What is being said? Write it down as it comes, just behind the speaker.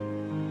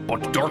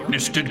But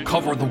darkness did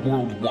cover the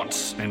world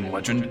once in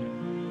legend.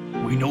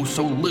 We know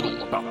so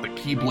little about the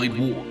Keyblade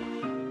War.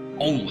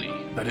 Only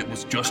that it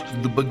was just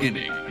the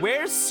beginning.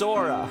 Where's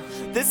Sora?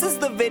 This is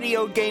the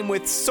video game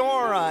with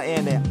Sora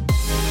in it.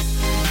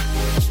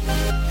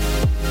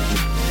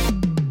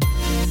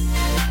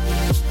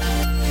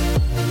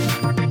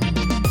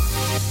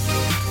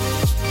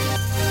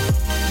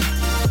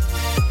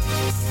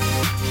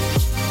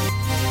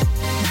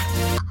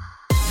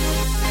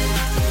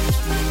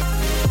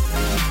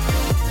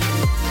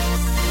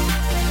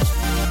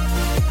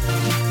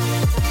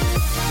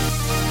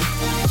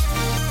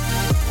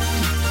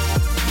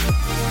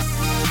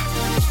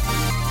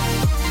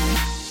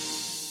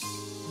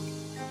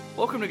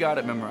 Welcome to Got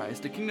It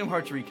Memorized, a Kingdom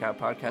Hearts recap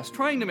podcast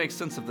trying to make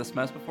sense of this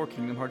mess before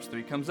Kingdom Hearts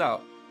 3 comes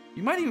out.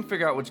 You might even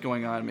figure out what's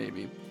going on,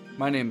 maybe.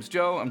 My name's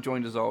Joe. I'm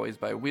joined as always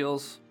by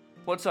Wheels.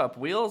 What's up,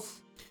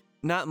 Wheels?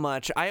 Not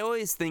much. I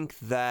always think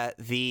that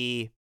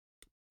the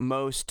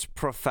most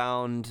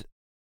profound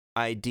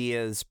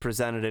ideas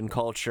presented in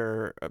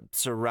culture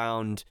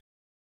surround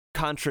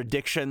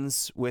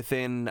contradictions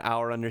within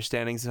our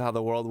understandings of how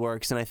the world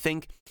works, and I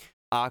think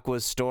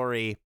Aqua's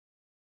story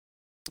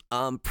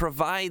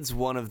provides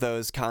one of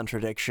those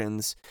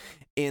contradictions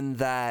in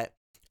that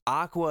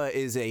Aqua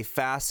is a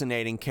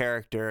fascinating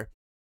character,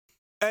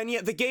 and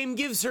yet the game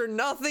gives her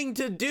nothing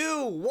to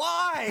do.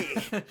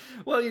 Why?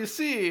 Well, you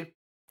see,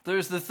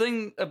 there's the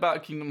thing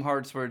about Kingdom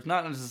Hearts where it's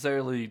not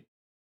necessarily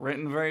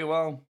written very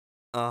well.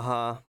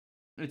 Uh-huh.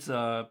 It's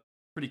a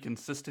pretty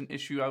consistent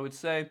issue, I would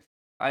say.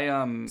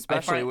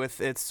 Especially with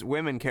its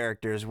women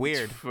characters.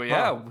 Weird.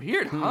 Yeah,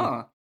 weird,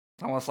 huh?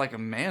 It's almost like a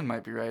man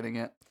might be writing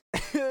it.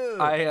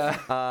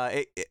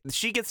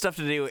 She gets stuff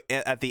to do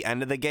at the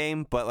end of the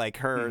game, but like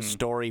her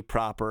story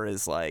proper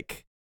is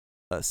like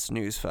a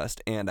snooze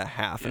fest and a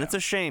half, and it's a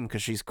shame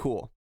because she's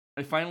cool.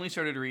 I finally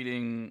started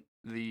reading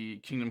the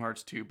Kingdom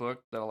Hearts 2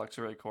 book that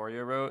Alexa Ray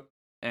Correa wrote,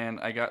 and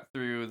I got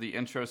through the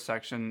intro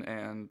section,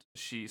 and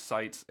she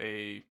cites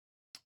a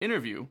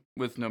interview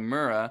with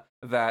Nomura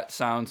that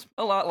sounds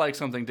a lot like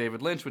something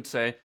David Lynch would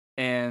say,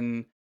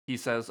 and he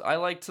says, I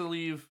like to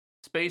leave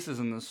spaces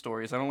in the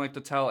stories. I don't like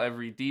to tell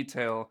every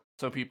detail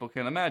so people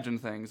can imagine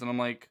things. And I'm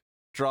like,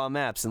 draw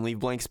maps and leave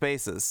blank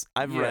spaces.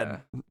 I've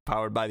read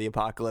Powered by the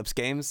Apocalypse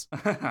games.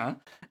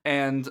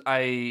 And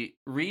I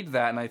read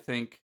that and I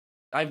think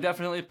I've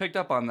definitely picked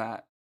up on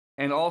that.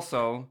 And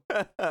also,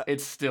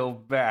 it's still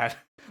bad.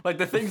 Like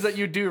the things that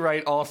you do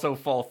right also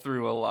fall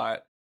through a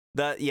lot.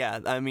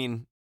 I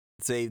mean,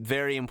 it's a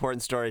very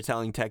important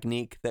storytelling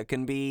technique that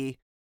can be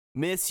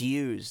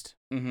misused.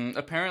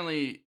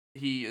 Apparently,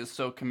 he is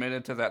so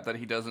committed to that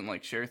he doesn't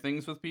like share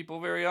things with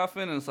people very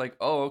often, and it's like,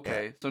 oh,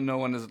 okay, so no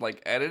one has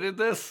like edited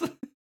this in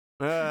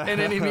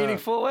any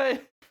meaningful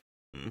way.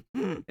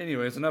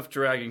 Anyways, enough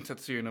dragging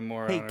Tetsuya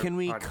Nomura. Hey, can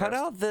we cut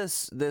out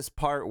this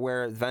part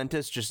where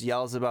Ventus just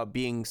yells about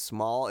being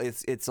small?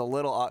 It's a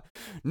little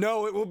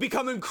no, it will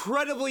become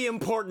incredibly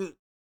important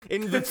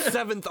in the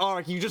 7th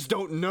arc. You just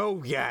don't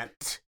know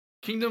yet.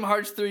 Kingdom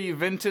Hearts 3,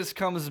 Ventus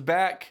comes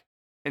back.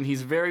 And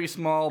he's very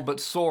small, but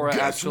Sora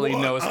actually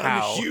knows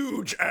how. I'm a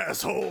huge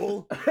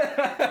asshole.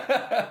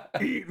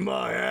 Eat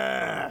my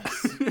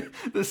ass.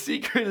 The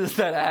secret is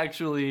that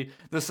actually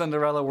the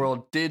Cinderella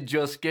world did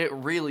just get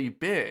really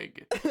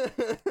big.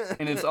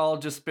 And it's all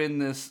just been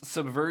this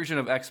subversion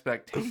of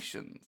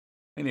expectations.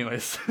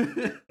 Anyways,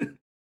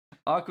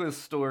 Aqua's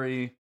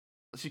story,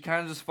 she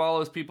kind of just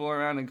follows people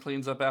around and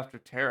cleans up after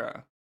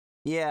Terra.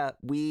 Yeah,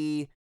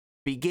 we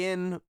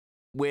begin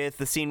with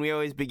the scene we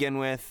always begin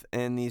with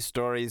in these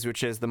stories,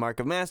 which is the Mark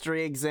of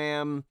Mastery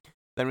exam.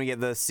 Then we get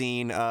the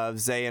scene of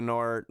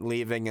Xehanort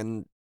leaving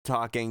and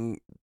talking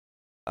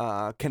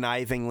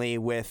connivingly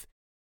with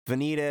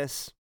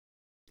Vanitas.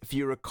 If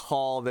you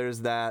recall,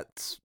 there's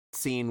that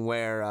scene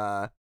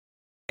where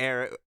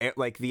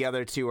like the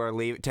other two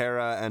are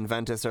Terra and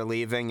Ventus are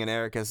leaving, and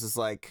Ericus is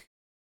like,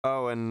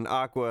 oh, and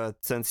Aqua,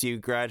 since you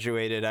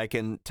graduated, I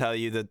can tell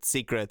you the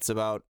secrets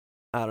about,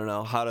 I don't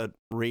know, how to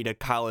read a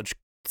college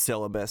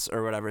syllabus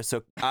or whatever.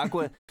 So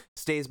Aqua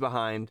stays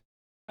behind.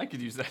 I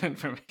could use that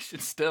information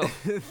still.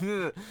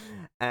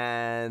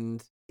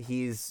 And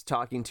he's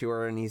talking to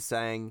her and he's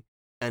saying,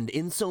 and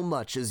in so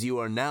much as you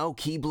are now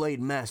Keyblade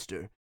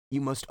Master, you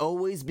must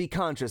always be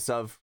conscious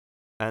of,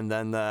 and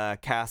then the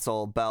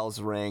castle bells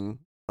ring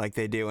like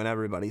they do in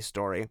everybody's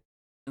story.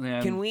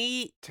 Can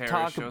we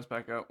Terra shows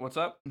back up. What's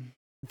up?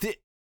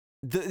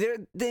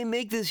 They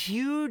make this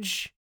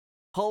huge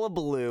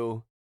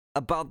hullabaloo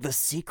about the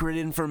secret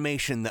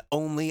information that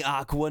only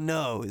Aqua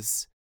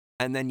knows.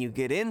 And then you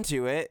get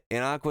into it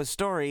in Aqua's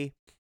story,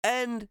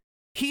 and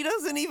he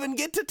doesn't even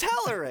get to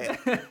tell her it.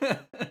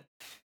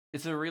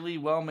 It's a really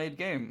well-made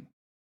game.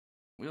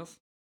 Wheels?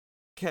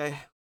 Okay.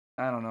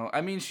 I don't know.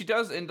 I mean, she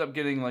does end up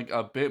getting, like,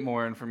 a bit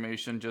more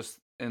information just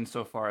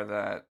insofar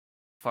that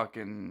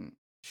fucking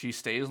she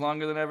stays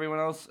longer than everyone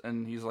else,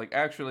 and he's like,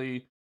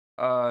 actually,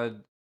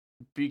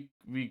 be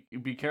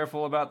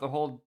careful about the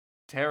whole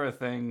Terra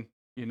thing,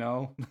 you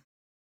know?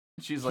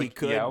 She's like, he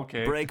could yeah,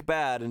 okay. break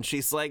bad, and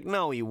she's like,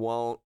 no, he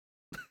won't.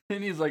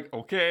 And he's like,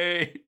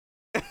 okay.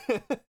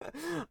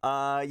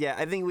 Yeah,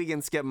 I think we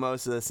can skip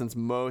most of this since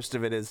most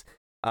of it is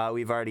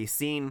we've already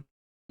seen.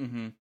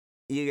 Mm-hmm.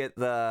 You get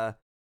the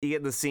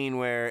scene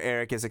where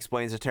Ericus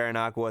explains to Terra and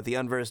Aqua what the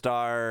Unversed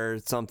are,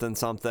 something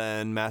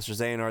something, Master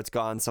Xehanort's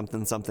gone,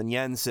 something something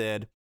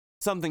Yensid,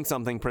 something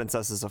something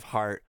Princesses of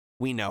Heart.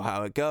 We know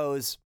how it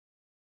goes.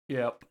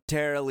 Yep.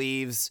 Terra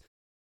leaves.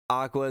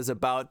 Aqua is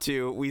about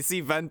to. We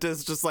see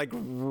Ventus just like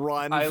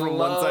run I from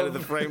one side of the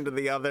love- frame to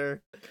the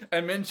other.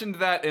 I mentioned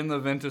that in the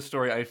Ventus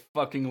story. I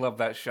fucking love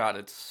that shot.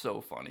 It's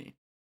so funny.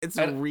 It's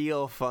And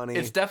real funny.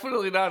 It's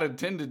definitely not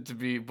intended to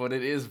be, but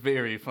it is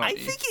very funny. I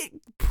think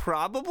it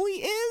probably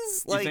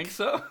is. You think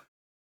so?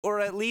 Or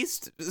at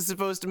least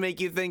supposed to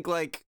make you think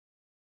like,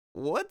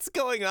 what's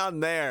going on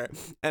there?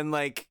 And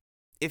like,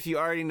 if you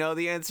already know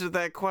the answer to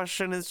that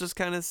question, it's just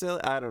kind of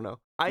silly. I don't know.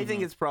 I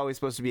think it's probably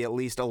supposed to be at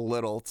least a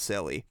little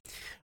silly.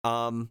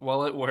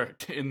 Well, it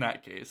worked in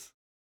that case.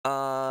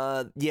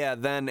 Yeah,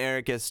 then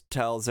Ericus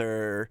tells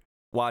her,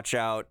 watch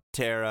out,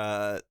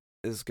 Terra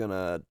is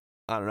gonna,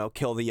 I don't know,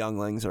 kill the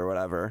younglings or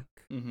whatever.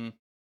 Mm-hmm.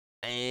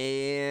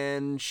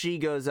 And she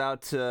goes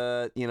out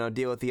to,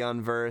 deal with the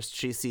Unversed.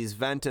 She sees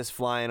Ventus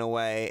flying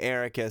away.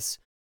 Ericus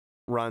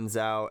runs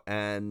out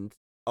and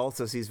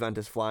also sees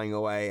Ventus flying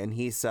away, and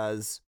he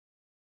says,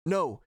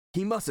 "No,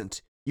 he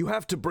mustn't. You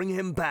have to bring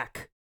him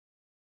back."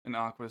 And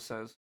Aqua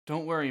says,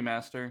 "Don't worry,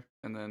 Master,"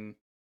 and then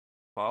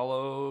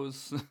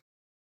follows.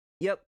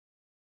 Yep.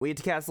 We get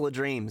to Castle of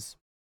Dreams.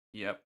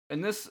 Yep.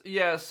 And this,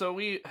 yeah, so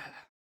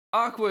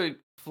Aqua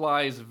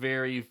flies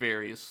very,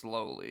 very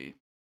slowly.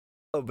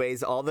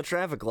 Obeys all the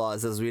traffic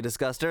laws, as we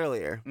discussed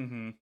earlier.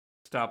 Mm-hmm.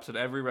 Stops at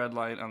every red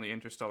light on the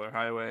interstellar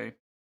highway.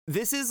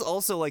 This is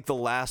also like the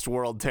last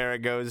world Terra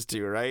goes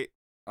to, right?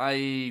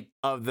 I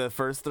Of the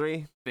first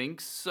three?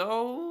 think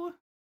so.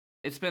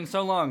 It's been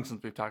so long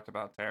since we've talked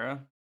about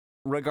Terra.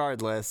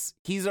 Regardless,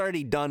 he's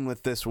already done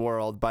with this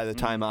world by the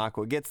time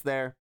Aqua gets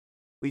there.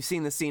 We've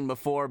seen the scene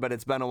before, but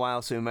it's been a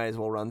while, so we might as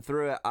well run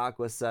through it.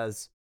 Aqua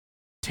says,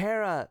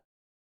 "Terra,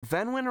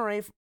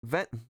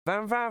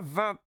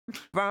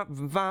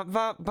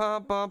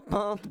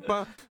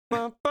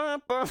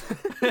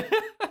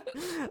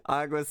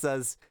 Aqua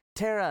says,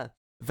 Terra,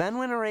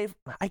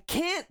 I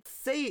can't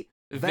say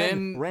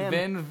Ven ran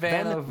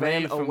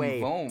away from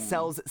Vom.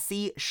 sells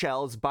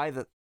seashells by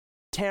the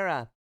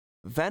Terra.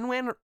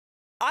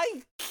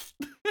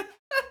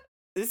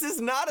 This is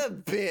not a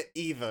bit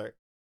either.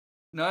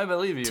 No, I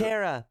believe you.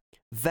 Terra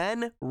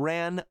then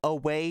ran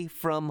away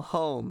from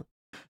home.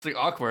 It's like,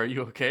 Aqua, are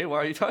you okay? Why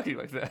are you talking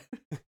like that?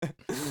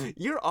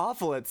 You're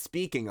awful at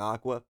speaking,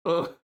 Aqua.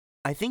 Oh.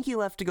 I think he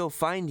left to go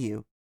find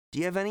you. Do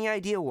you have any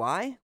idea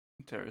why?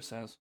 Terra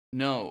says,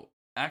 "No.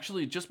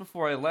 Actually, just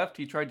before I left,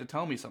 he tried to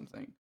tell me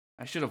something.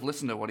 I should have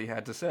listened to what he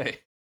had to say."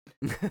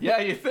 Yeah,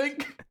 you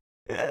think?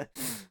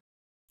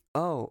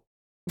 Oh.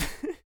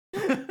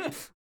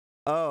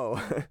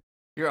 Oh.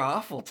 You're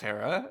awful,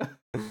 Terra.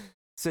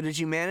 So did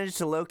you manage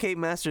to locate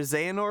Master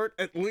Xehanort,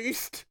 at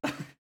least?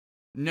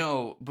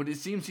 No, but it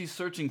seems he's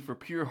searching for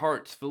pure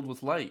hearts filled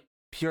with light.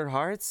 Pure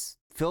hearts?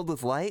 Filled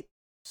with light?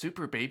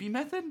 Super baby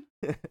method?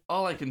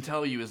 All I can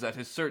tell you is that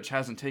his search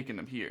hasn't taken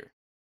him here.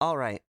 All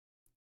right.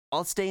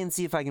 I'll stay and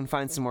see if I can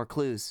find some more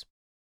clues.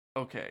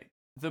 Okay.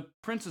 The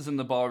prince is in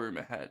the ballroom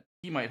ahead.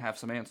 He might have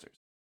some answers.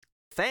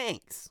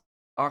 Thanks.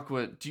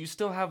 Aqua, do you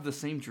still have the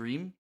same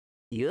dream?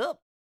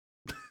 Yup.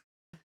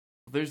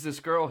 There's this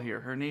girl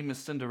here. Her name is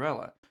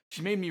Cinderella.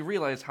 She made me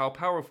realize how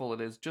powerful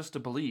it is just to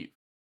believe.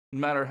 No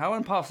matter how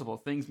impossible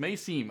things may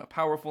seem, a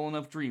powerful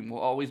enough dream will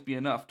always be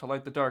enough to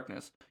light the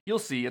darkness. You'll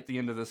see at the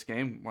end of this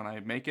game, when I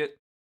make it.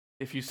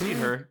 If you see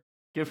her,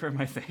 give her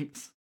my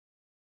thanks.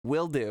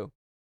 Will do.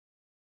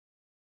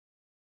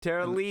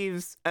 Terra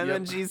leaves, and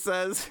then she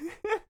says,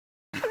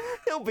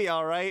 he'll be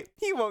all right.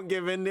 He won't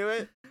give in to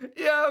it.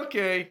 Yeah,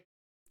 okay.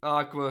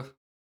 Aqua.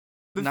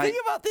 The thing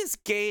about this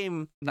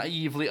game...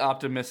 Naively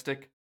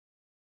optimistic.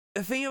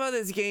 The thing about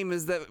this game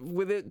is that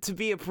with it to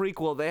be a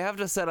prequel, they have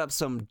to set up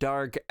some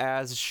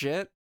dark-ass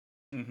shit.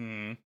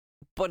 Mm-hmm.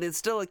 But it's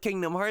still a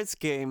Kingdom Hearts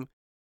game.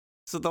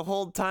 So the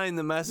whole time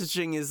the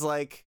messaging is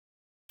like,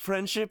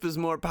 friendship is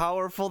more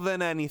powerful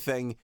than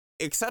anything.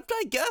 Except,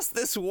 I guess,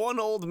 this one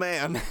old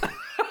man.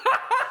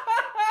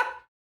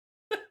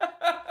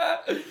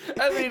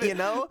 I mean, you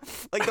know?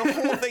 Like, the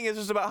whole thing is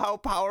just about how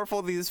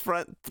powerful these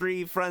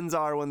three friends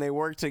are when they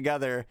work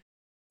together.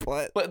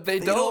 But they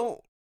don't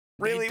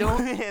really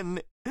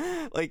win.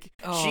 Like, she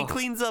Oh.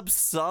 cleans up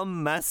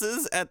some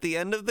messes at the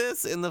end of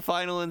this in the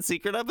final and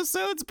secret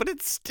episodes, but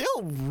it's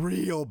still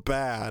real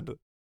bad.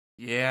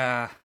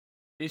 Yeah.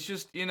 It's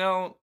just,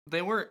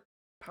 they weren't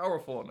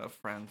powerful enough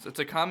friends. It's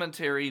a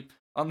commentary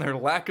on their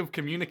lack of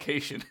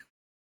communication.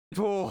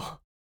 Oh.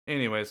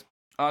 Anyways,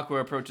 Aqua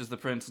approaches the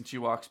prince and she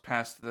walks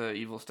past the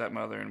evil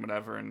stepmother and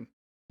whatever, and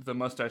the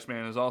mustache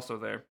man is also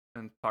there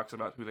and talks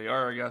about who they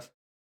are, I guess.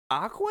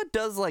 Aqua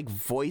does, like,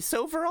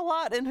 voiceover a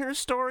lot in her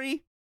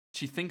story.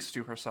 She thinks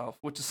to herself,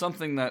 which is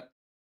something that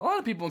a lot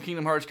of people in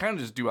Kingdom Hearts kind of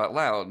just do out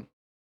loud.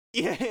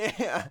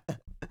 Yeah.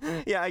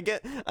 Yeah, I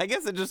guess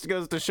it just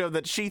goes to show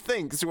that she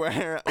thinks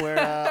where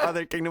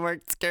other Kingdom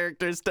Hearts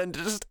characters tend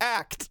to just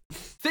act.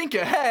 Think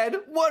ahead.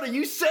 What are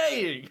you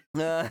saying?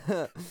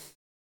 I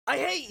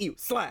hate you.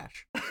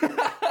 Slash.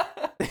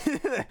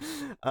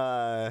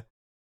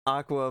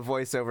 Aqua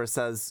voiceover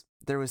says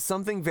there was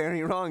something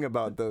very wrong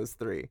about those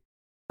three,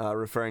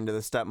 referring to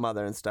the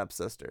stepmother and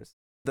stepsisters.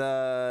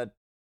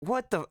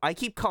 I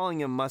keep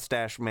calling him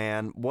Mustache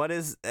Man. What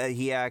is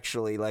he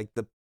actually, like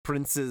the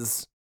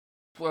prince's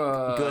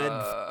good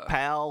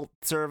pal,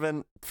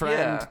 servant,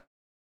 friend? Yeah.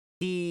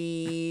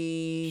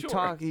 He's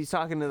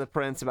talking to the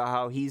prince about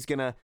how he's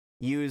gonna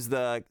use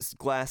the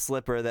glass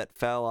slipper that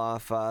fell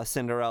off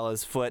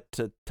Cinderella's foot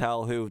to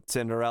tell who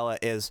Cinderella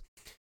is.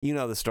 You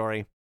know the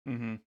story.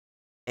 Mm-hmm.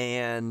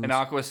 And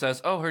Aqua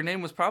says, "Oh, her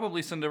name was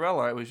probably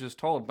Cinderella. I was just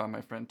told by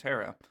my friend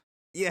Terra."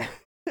 Yeah.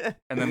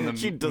 And then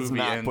she does movie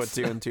not ends. put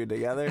two and two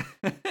together.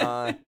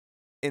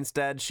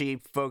 Instead,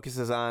 she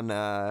focuses on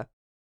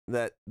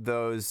that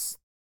those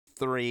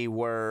three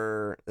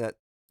were that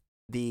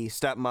the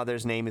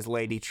stepmother's name is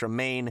Lady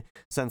Tremaine.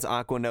 Since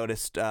Aqua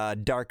noticed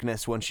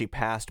darkness when she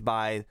passed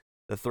by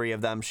the three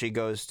of them, she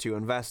goes to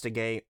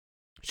investigate.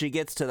 She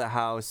gets to the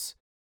house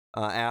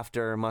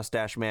after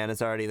Mustache Man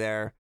is already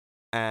there.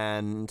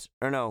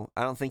 Or no,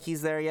 I don't think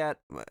he's there yet.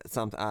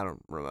 I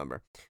don't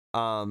remember.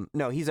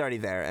 No, he's already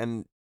there.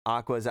 And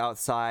Aqua's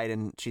outside,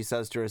 and she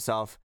says to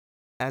herself,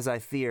 "As I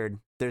feared,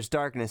 there's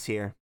darkness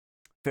here."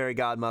 Fairy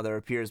Godmother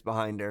appears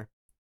behind her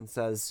and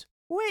says,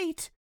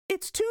 "Wait,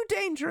 it's too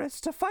dangerous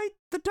to fight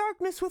the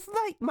darkness with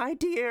light, my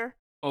dear."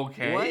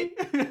 Okay.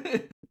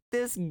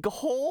 This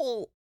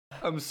whole...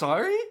 I'm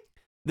sorry?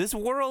 This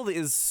world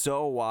is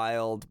so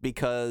wild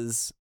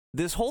because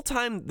this whole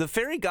time the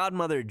Fairy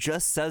Godmother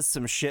just says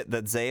some shit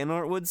that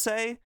Xehanort would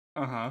say.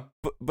 Uh-huh.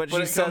 But She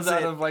it says comes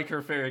out of like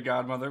her Fairy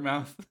Godmother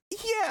mouth.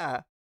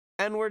 Yeah.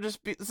 And we're just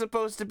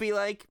supposed to be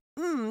like,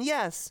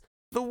 yes,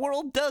 the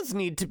world does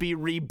need to be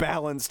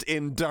rebalanced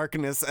in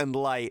darkness and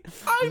light.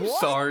 I'm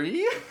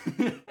sorry.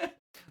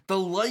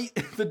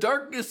 The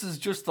darkness is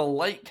just the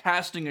light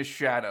casting a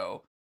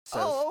shadow.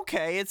 Says. Oh,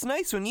 okay. It's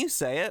nice when you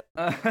say it.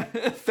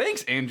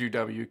 Thanks, Andrew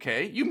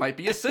WK. You might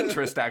be a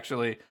centrist,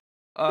 actually.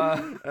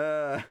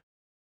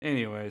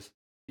 Anyways,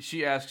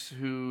 she asks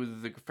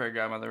who the Fairy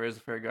Godmother is.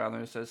 The Fairy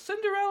Godmother says,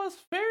 "Cinderella's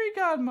Fairy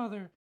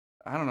Godmother."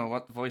 I don't know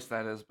what voice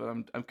that is, but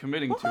I'm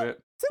committing to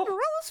it.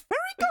 Cinderella's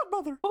Fairy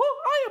Godmother.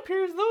 Oh, I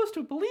appear as those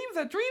who believe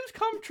that dreams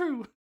come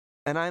true.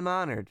 And I'm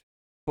honored.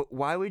 But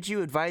why would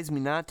you advise me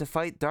not to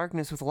fight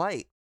darkness with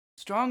light?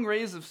 Strong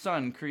rays of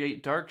sun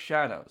create dark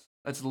shadows.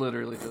 That's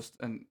literally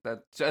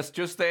that's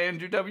just the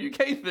Andrew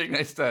WK thing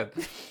I said.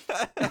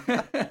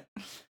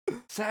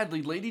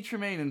 Sadly, Lady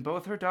Tremaine and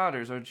both her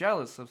daughters are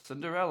jealous of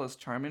Cinderella's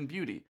charm and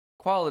beauty,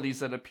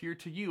 qualities that appear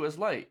to you as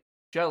light.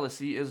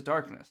 Jealousy is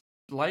darkness.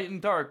 Light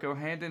and dark go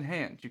hand in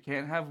hand. You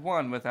can't have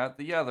one without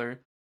the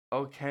other.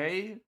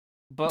 Okay?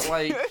 But,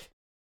 like,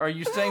 are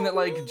you saying that,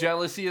 like,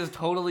 jealousy is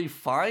totally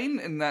fine?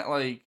 And that,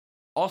 like,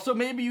 also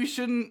maybe you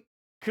shouldn't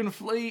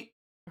conflate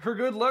her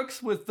good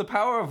looks with the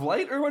power of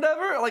light or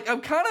whatever? Like,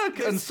 I'm kind of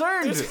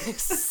concerned.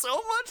 There's so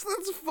much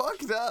that's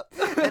fucked up.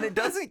 And it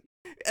doesn't...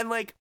 And,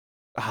 like...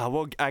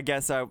 well, I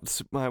guess I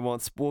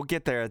won't... We'll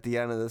get there at the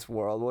end of this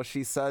world. What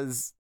she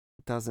says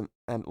doesn't...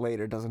 And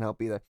later doesn't help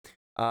either.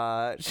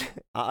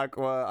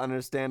 Aqua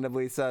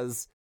understandably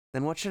says,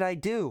 "Then what should I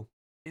do?"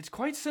 It's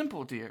quite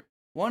simple, dear.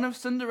 One of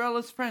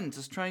Cinderella's friends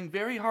is trying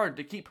very hard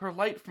to keep her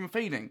light from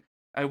fading.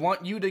 I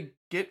want you to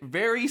get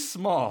very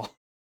small.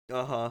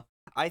 Uh-huh.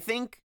 I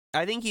think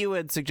you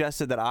had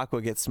suggested that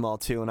Aqua gets small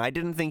too, and I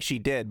didn't think she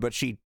did, but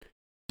she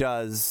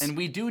does. And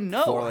we do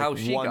know how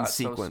she got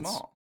sequence. so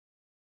small.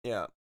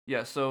 Yeah.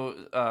 Yeah, so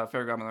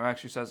Fairy Godmother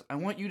actually says, "I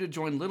want you to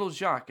join little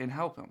Jacques and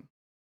help him."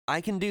 I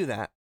can do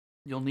that.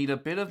 "You'll need a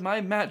bit of my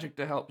magic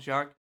to help,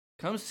 Jacques.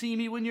 Come see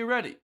me when you're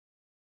ready."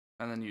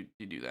 And then you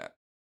do that.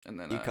 And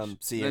then you come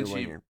see her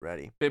when you're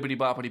ready. Bibbity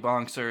boppity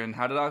bonks her, and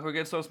how did Aqua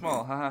get so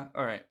small? Haha.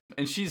 All right.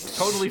 And she's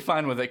totally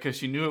fine with it because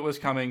she knew it was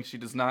coming. She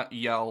does not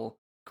yell,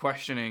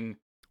 questioning.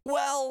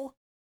 Well,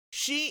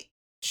 she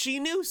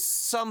knew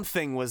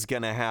something was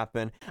gonna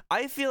happen.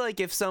 I feel like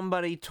if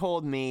somebody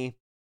told me,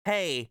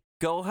 "Hey,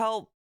 go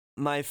help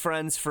my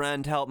friend's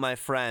friend help my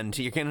friend.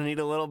 You're gonna need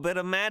a little bit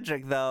of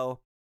magic, though."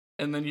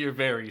 And then you're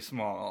very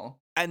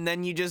small. And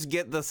then you just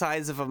get the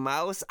size of a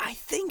mouse. I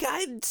think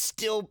I'd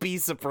still be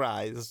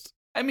surprised.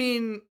 I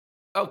mean,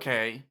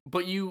 okay,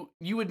 but you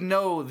would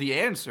know the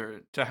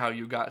answer to how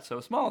you got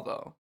so small,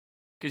 though.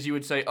 Because you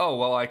would say, "Oh,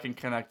 well, I can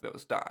connect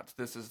those dots.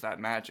 This is that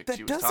magic she was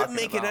talking about." That doesn't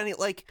make it any,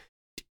 like...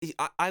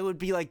 I would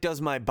be like,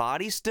 does my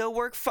body still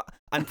work?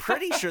 I'm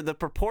pretty sure the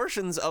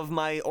proportions of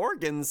my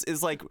organs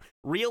is like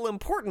real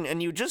important,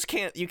 and you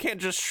can't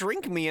just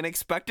shrink me and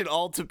expect it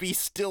all to be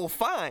still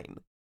fine.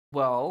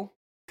 Well,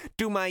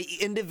 do my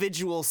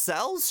individual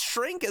cells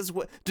shrink as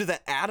well? Do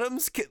the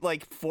atoms,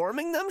 like,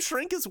 forming them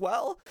shrink as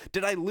well?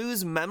 Did I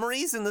lose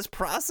memories in this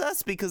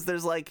process because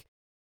there's like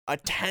a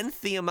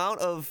 10th the amount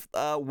of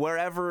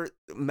wherever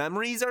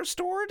memories are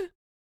stored?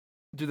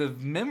 Do the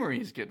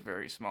memories get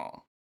very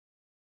small?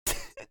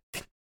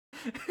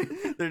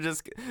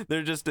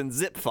 they're just in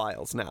zip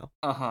files now.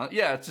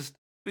 Yeah,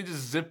 they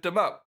just zipped him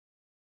up.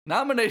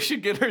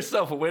 Nomination, get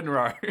herself a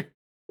WinRAR.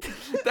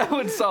 That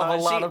would solve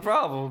a lot of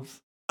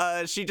problems.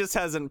 She just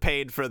hasn't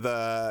paid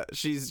for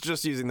she's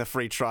just using the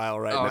free trial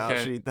right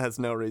now. She has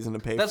no reason to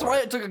pay That's for why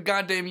it. it took a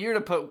goddamn year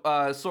to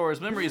put Sora's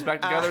memories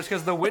back together. It's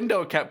because the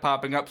window kept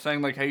popping up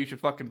saying, like, hey, you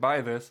should fucking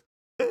buy this.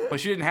 But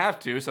she didn't have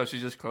to, so she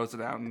just closed it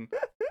out. And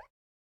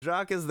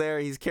Jacques is there.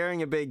 He's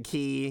carrying a big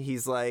key.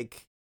 He's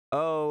like,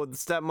 oh, the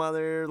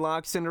stepmother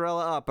locked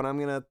Cinderella up, and I'm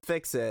going to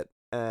fix it.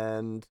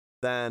 And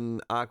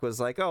then Aqua's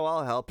like, oh,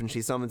 I'll help. And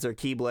she summons her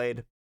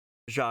Keyblade.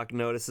 Jacques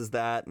notices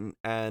that,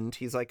 and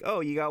he's like, oh,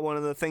 you got one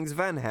of the things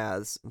Ven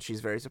has. And she's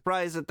very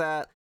surprised at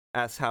that,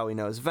 asks how he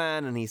knows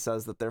Ven, and he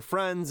says that they're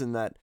friends and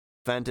that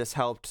Ventus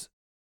helped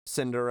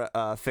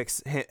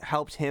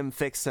him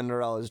fix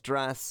Cinderella's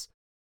dress,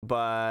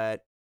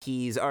 but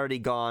he's already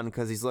gone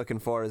because he's looking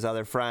for his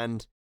other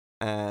friend.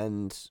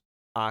 And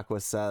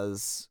Aqua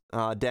says,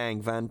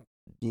 dang, Ven,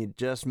 you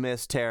just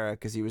missed Terra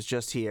because he was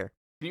just here.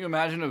 can you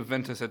imagine if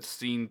Ventus had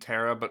seen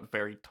Terra, but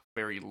very,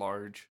 very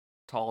large,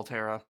 tall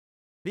Terra?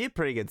 Be a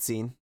pretty good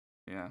scene.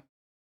 Yeah.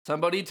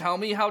 Somebody tell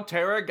me how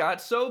Terra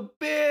got so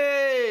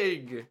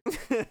big!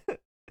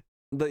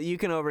 But you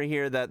can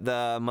overhear that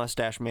the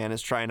mustache man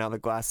is trying out the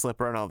glass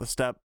slipper and all the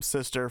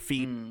stepsister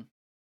feet.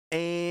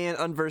 And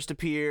Unversed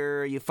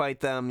appear, you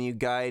fight them, you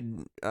guide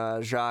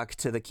Jacques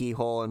to the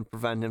keyhole and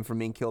prevent him from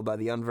being killed by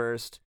the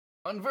Unversed.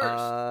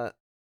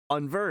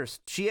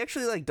 Unversed. She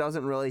actually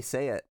doesn't really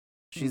say it.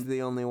 She's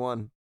the only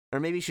one. Or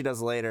maybe she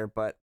does later,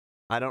 but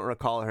I don't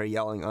recall her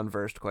yelling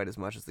Unversed quite as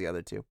much as the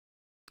other two.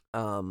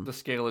 The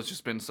scale has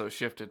just been so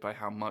shifted by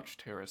how much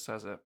Terra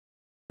says it.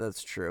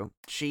 That's true.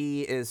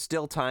 She is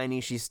still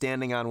tiny. She's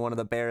standing on one of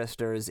the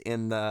barristers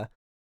in the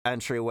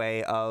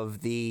entryway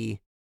of the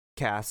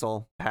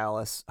castle,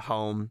 palace,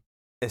 home,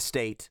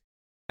 estate.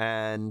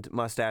 And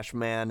Mustache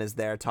Man is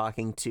there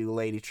talking to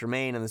Lady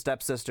Tremaine and the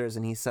stepsisters,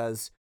 and he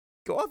says,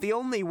 "You're the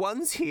only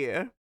ones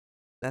here."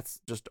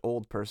 That's just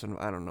old person.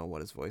 I don't know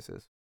what his voice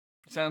is.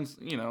 Sounds,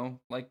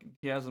 like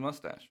he has a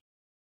mustache.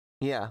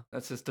 Yeah.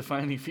 That's his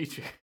defining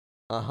feature.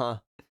 Uh-huh.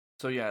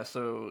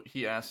 So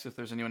he asks if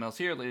there's anyone else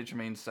here. Lady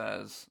Tremaine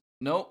says,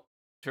 nope,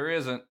 sure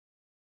isn't.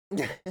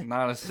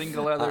 Not a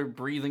single other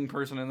breathing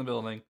person in the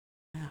building.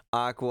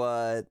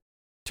 Aqua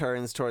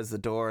turns towards the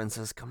door and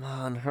says, "Come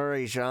on,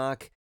 hurry,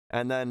 Jacques."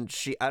 And then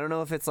I don't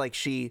know if it's like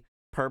she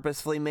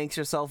purposefully makes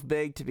herself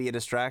big to be a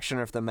distraction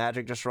or if the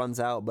magic just runs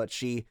out, but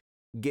she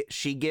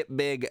get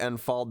big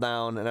and fall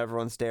down and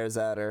everyone stares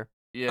at her.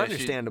 Yeah,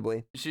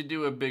 understandably. She'd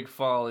do a big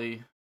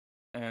folly.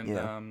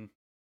 And,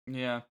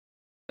 yeah.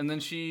 And then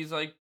she's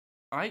like,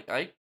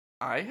 I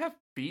have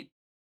feet.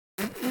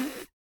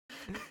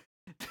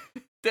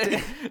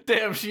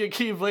 Damn, she a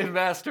Keyblade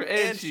master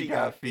and she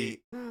got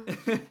feet.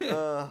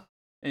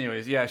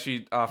 Anyways, yeah,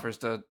 she offers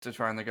to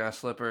try on the glass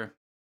slipper.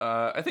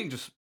 I think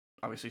just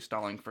obviously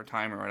stalling for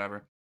time or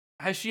whatever.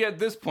 Has she at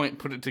this point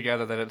put it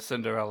together that it's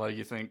Cinderella,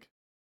 you think?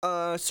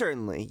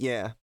 Certainly,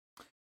 yeah.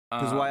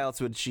 Because why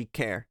else would she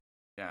care?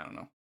 Yeah, I don't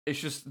know. It's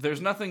just, there's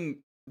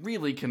nothing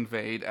really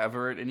conveyed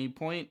ever at any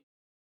point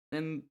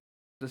in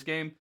this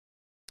game.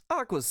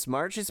 Aqua's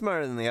smart. She's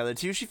smarter than the other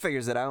two. She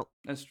figures it out.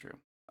 That's true.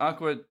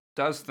 Aqua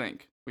does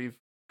think. We've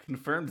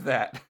confirmed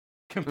that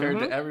compared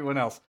to everyone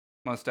else.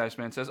 Mustache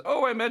Man says,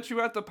 "Oh, I met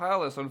you at the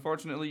palace.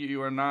 Unfortunately,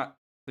 you are not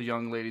the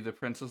young lady the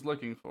prince is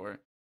looking for."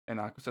 And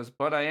Aqua says,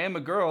 "But I am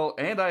a girl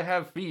and I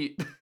have feet.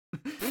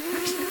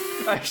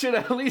 I should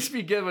at least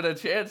be given a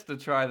chance to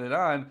try that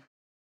on."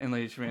 And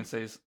Lady Tremaine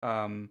says,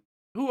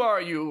 "Who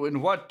are you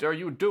and what are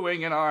you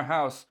doing in our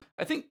house?"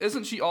 I think,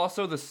 isn't she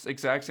also the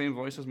exact same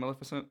voice as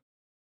Maleficent?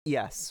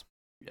 Yes.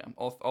 Yeah,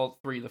 all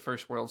three, the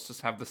first worlds,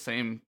 just have the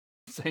same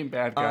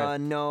bad guy.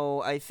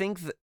 No, I think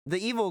the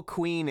evil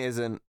queen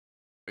isn't.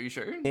 Are you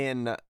sure?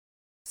 In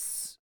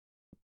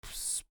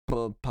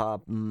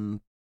Snowpop.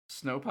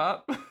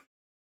 Snowpop?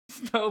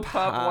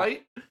 Snowpop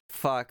White?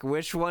 Fuck,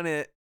 which one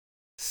I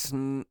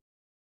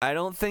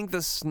don't think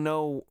the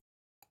Snow...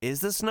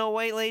 Is the Snow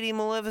White lady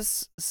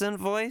Maleficent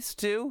voice,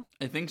 too?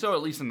 I think so,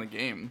 at least in the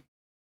game.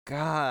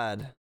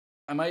 God.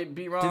 I might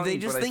be wrong. Did they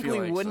just think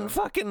we wouldn't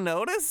fucking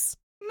notice?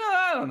 No,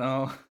 I don't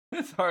know.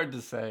 It's hard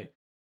to say.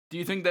 Do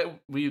you think that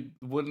we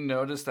wouldn't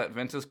notice that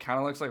Ventus kind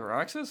of looks like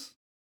Roxas?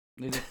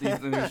 They're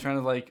just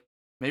trying to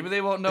maybe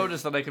they won't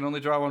notice that I can only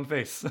draw one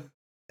face.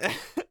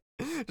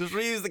 Just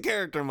reuse the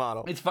character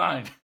model. It's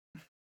fine.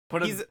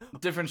 Put a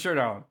different shirt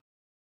on.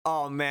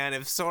 Oh man,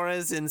 if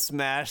Sora's in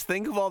Smash,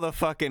 think of all the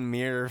fucking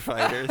mirror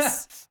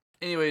fighters.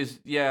 Anyways,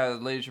 yeah,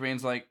 Lady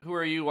Tremaine's like, "Who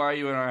are you? Why are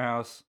you in our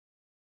house?"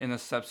 And the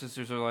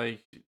stepsisters are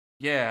like,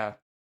 "Yeah,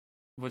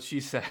 what she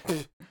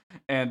said."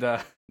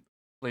 And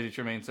Lady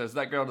Tremaine says,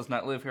 "That girl does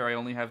not live here. I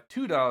only have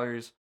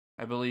 $2.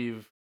 I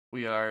believe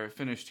we are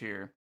finished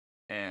here."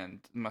 And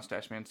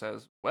Mustache Man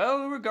says,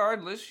 "Well,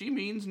 regardless, she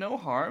means no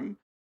harm.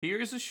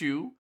 Here's a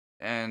shoe."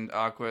 And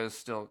Aqua is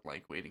still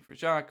waiting for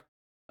Jacques.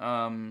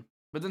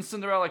 But then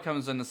Cinderella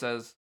comes in and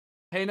says,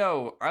 "Hey,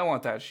 no, I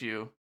want that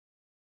shoe."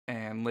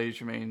 And Lady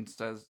Tremaine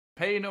says,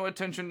 Pay no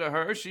attention to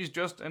her. She's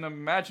just an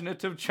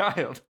imaginative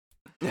child.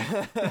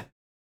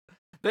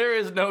 There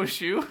is no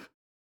shoe.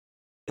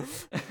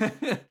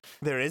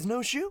 There is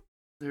no shoe?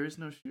 There is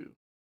no shoe.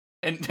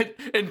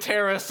 And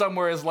Tara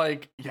somewhere is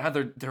like, yeah,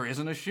 there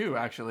isn't a shoe,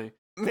 actually.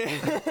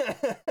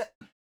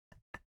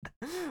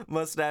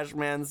 Mustache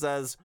Man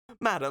says,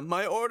 Madam,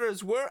 my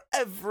orders were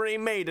every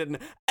maiden's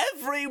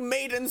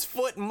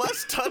foot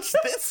must touch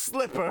this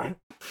slipper.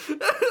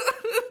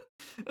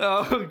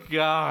 Oh,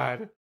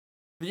 God.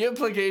 The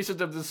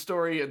implications of this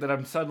story that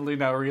I'm suddenly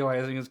now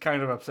realizing is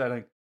kind of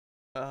upsetting.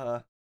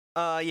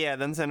 Yeah,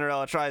 then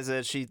Cinderella tries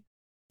it.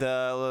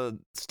 The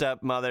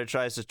stepmother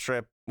tries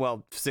to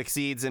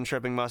succeeds in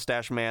tripping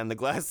Mustache Man. The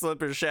glass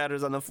slipper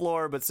shatters on the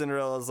floor, but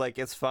Cinderella's like,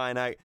 it's fine,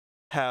 I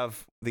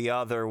have the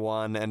other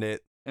one, and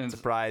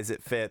surprise,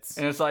 it fits.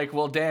 And it's like,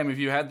 well, damn, if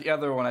you had the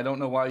other one, I don't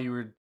know why you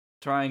were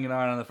trying it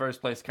on in the first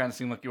place. Kind of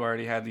seemed like you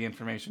already had the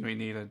information we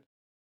needed.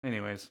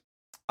 Anyways.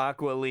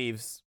 Aqua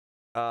leaves.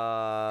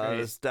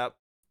 The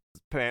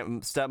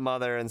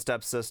stepmother and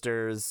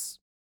stepsisters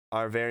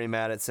are very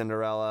mad at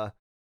Cinderella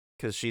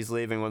because she's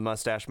leaving with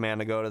Mustache Man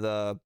to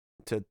go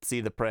to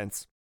see the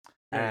prince.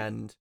 Right.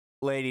 And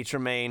Lady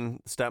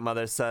Tremaine,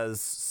 stepmother,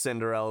 says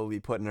Cinderella will be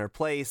put in her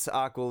place.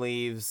 Aqua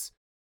leaves.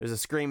 There's a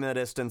scream in the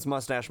distance.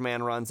 Mustache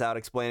Man runs out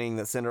explaining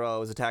that Cinderella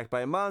was attacked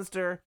by a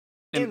monster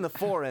in the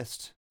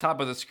forest. Top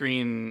of the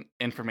screen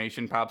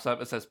information pops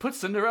up. It says, put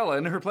Cinderella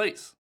in her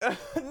place.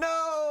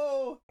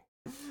 No!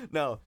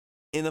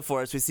 In the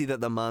forest, we see that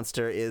the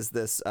monster is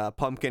this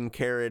pumpkin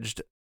carriage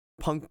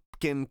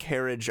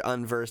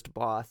unversed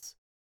boss.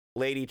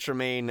 Lady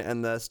Tremaine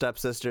and the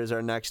stepsisters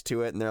are next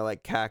to it, and they're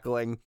like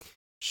cackling.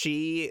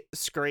 She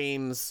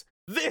screams,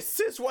 "This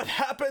is what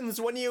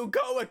happens when you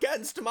go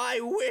against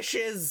my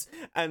wishes!"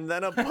 And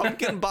then a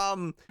pumpkin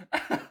bomb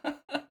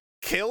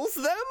kills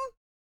them?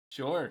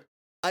 Sure.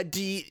 A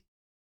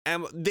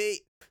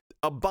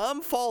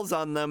bomb falls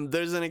on them,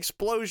 there's an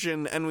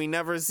explosion, and we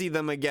never see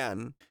them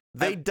again.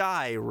 They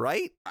die,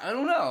 right? I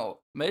don't know.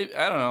 Maybe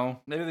I don't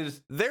know. Maybe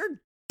they're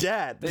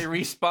dead. They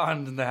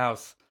respawned in the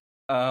house.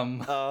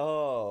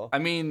 Oh. I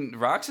mean,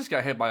 Roxas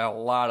got hit by a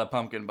lot of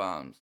pumpkin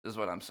bombs, is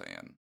what I'm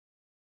saying.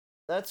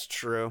 That's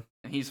true.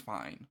 And he's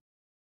fine.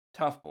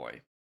 Tough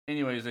boy.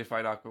 Anyways, they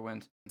fight. Aqua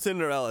wins.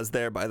 Cinderella's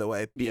there, by the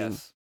way, being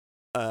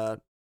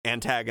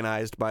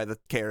antagonized by the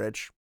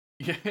carriage.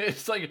 Yeah,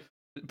 it's like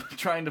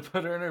trying to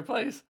put her in her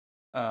place.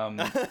 And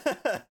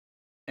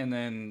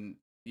then,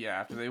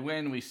 yeah, after they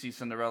win, we see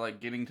Cinderella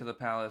getting to the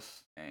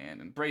palace and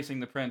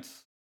embracing the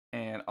prince.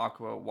 And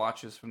Aqua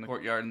watches from the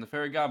courtyard, and the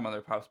fairy godmother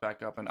pops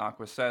back up, and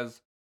Aqua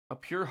says, "A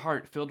pure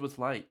heart filled with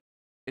light.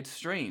 It's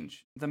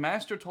strange. The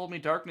master told me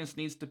darkness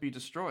needs to be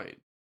destroyed.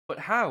 But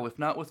how, if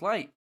not with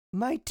light?"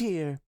 My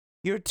dear,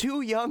 you're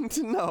too young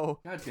to know.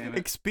 God damn it.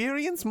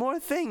 Experience more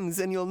things,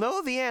 and you'll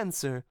know the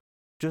answer.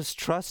 Just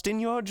trust in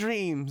your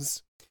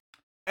dreams.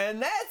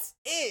 And that's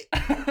it.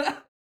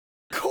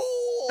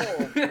 Cool.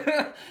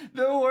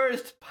 The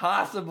worst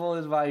possible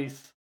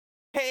advice.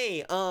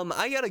 Hey,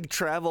 I gotta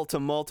travel to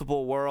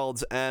multiple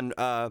worlds and,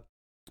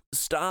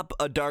 stop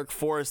a dark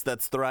force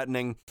that's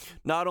threatening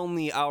not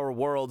only our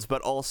worlds,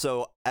 but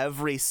also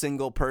every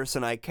single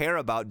person I care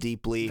about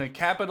deeply. The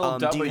capital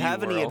W do you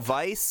have world. any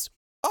advice?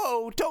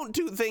 Oh, don't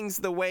do things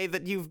the way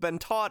that you've been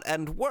taught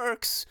and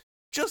works.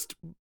 Just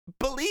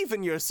believe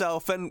in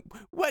yourself, and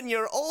when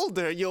you're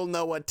older, you'll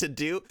know what to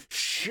do.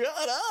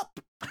 Shut up!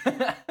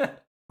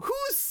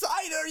 Whose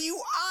side are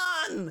you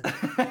on?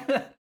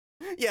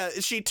 Yeah,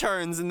 she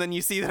turns, and then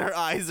you see that her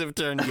eyes have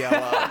turned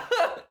yellow.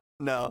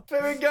 No.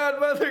 Fairy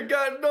godmother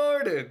got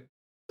Norden.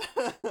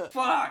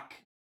 Fuck.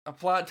 A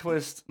plot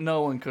twist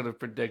no one could have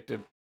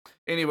predicted.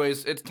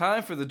 Anyways, it's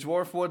time for the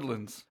Dwarf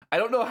Woodlands. I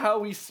don't know how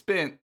we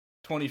spent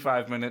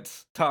 25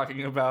 minutes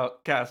talking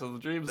about Castle of the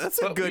Dreams.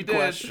 That's a good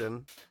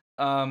question.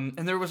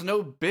 And there was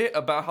no bit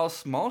about how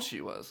small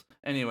she was.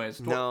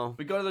 Anyways, no.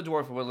 We go to the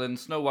Dwarf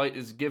Woodlands. Snow White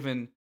is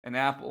given an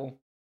apple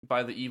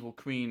by the evil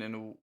queen,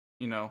 and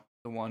the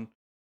one.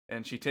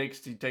 And she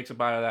takes a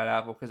bite of that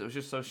apple because it was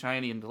just so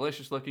shiny and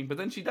delicious looking. But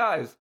then she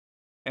dies.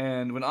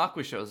 And when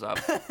Aqua shows up,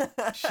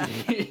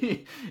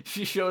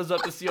 she shows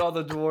up to see all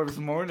the dwarves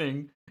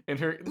mourning. And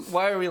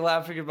why are we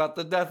laughing about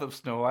the death of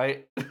Snow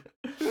White?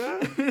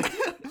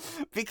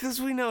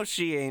 Because we know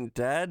she ain't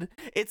dead.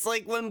 It's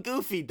like when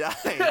Goofy dies.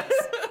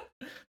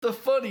 The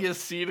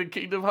funniest scene in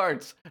Kingdom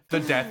Hearts: the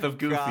death of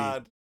Goofy.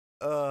 God.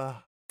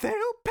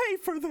 They'll pay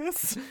for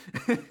this.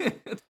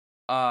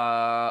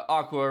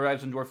 Aqua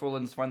arrives in Dwarf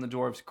Woodlands, find the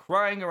dwarves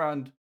crying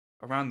around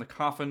the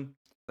coffin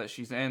that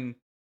she's in,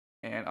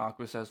 and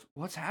Aqua says,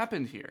 "What's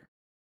happened here?"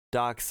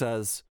 Doc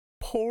says,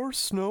 "Poor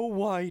Snow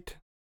White."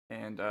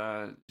 And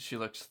she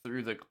looks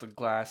through the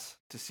glass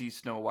to see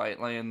Snow White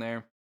laying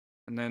there,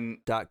 and then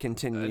Doc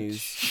continues. A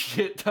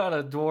shit ton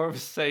of dwarves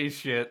say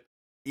shit.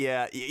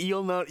 Yeah,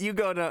 you'll know.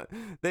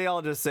 They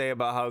all just say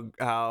about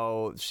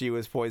how she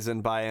was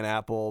poisoned by an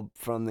apple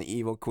from the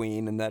evil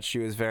queen, and that she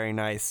was very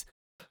nice.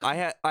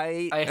 I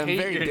am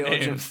very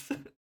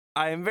diligent.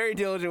 I am very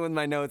diligent with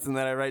my notes, in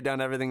that I write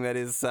down everything that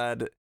is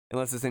said,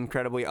 unless it's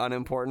incredibly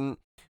unimportant.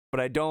 but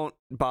I don't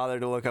bother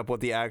to look up what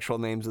the actual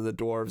names of the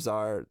dwarves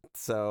are.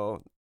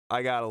 So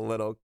I got a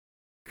little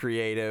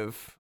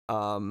creative.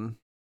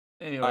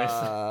 Anyways,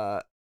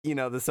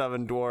 the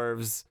 7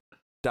 dwarves: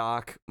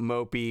 Doc,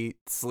 Mopey,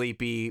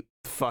 Sleepy,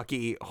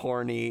 Fucky,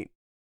 Horny,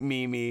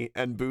 Mimi,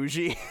 and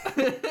Bougie.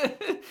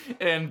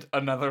 and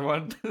another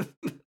one.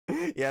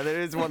 Yeah, there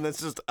is one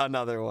that's just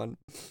another one.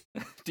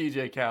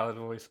 DJ Khaled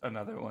voice,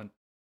 another one.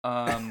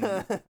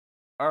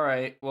 All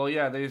right. Well,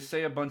 yeah, they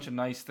say a bunch of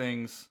nice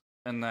things,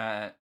 and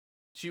that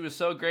she was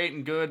so great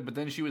and good, but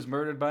then she was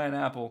murdered by an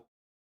apple.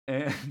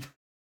 And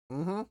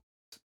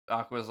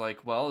Aqua's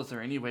like, well, is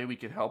there any way we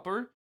could help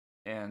her?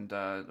 And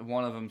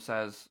one of them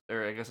says,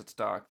 or I guess it's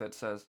Doc that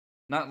says,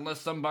 not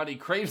unless somebody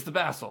craves the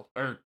basil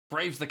or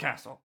craves the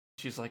castle.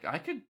 She's like, I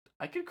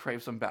could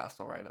crave some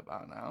basil right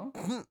about now.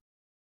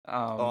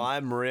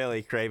 I'm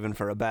really craving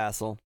for a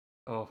basil.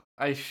 Oh,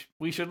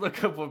 we should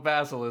look up what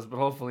basil is, but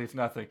hopefully it's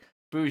nothing.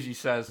 Bougie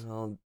says,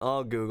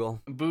 I'll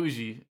Google.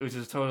 Bougie, which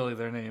is totally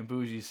their name.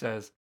 Bougie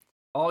says,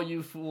 all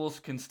you fools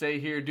can stay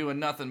here doing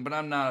nothing, but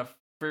I'm not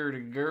afeard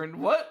to go.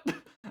 What?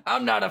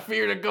 I'm not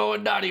afeard to go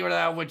and not even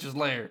that witch's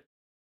lair.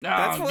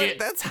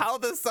 That's how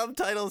the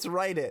subtitles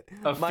write it.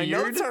 My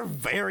notes are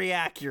very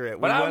accurate.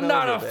 But I'm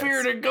not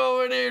afeard to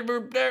go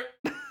in there.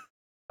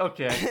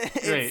 Okay,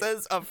 great. It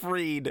says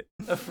afraid.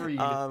 Afraid.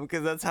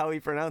 Because that's how he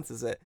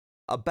pronounces it.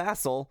 A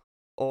basil,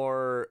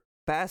 or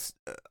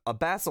a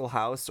basil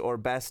house or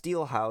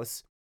Bastille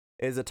house,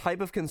 is a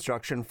type of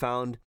construction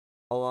found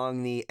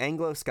along the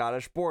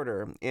Anglo-Scottish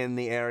border in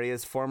the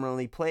areas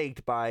formerly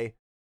plagued by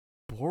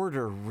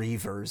border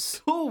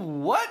reivers.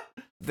 What?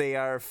 They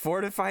are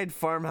fortified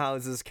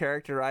farmhouses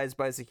characterized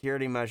by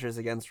security measures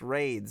against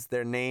raids.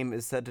 Their name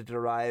is said to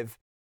derive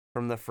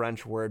from the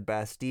French word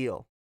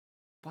Bastille.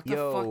 What the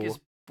fuck is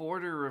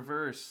border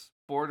reverse?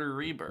 Border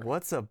reaver.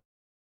 What's a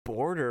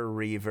border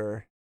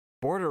reiver?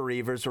 Border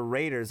reivers were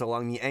raiders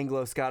along the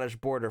Anglo-Scottish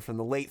border from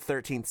the late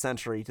 13th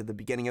century to the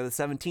beginning of the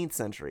 17th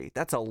century.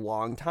 That's a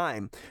long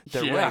time.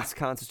 Their ranks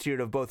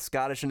constituted of both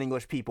Scottish and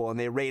English people, and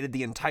they raided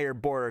the entire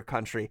border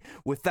country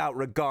without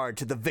regard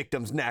to the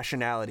victim's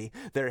nationality.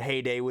 Their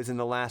heyday was in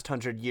the last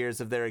 100 years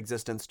of their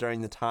existence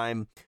during the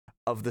time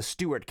of the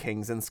Stuart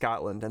kings in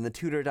Scotland and the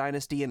Tudor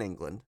dynasty in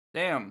England.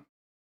 Damn.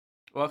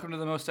 Welcome to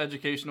the most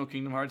educational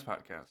Kingdom Hearts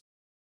podcast.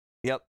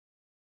 Yep.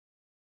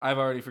 I've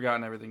already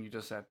forgotten everything you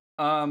just said.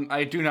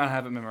 I do not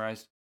have it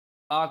memorized.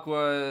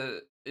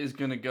 Aqua is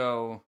gonna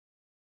go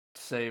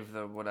save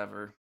the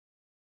whatever.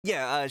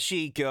 Yeah,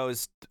 she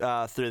goes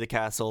through the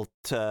castle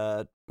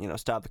to,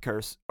 stop the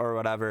curse or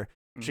whatever.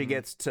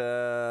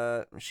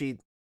 Mm-hmm. She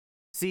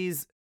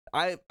sees,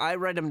 I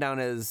write him down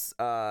as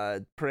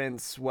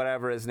Prince,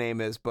 whatever his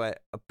name is,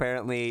 but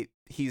apparently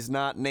he's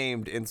not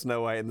named in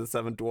Snow White and the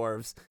Seven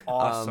Dwarfs.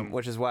 Awesome.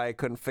 Which is why I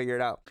couldn't figure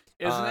it out.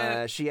 Isn't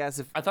it? She asks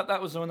if... I thought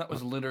that was the one that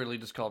was literally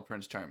just called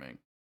Prince Charming.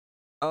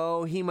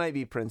 Oh, he might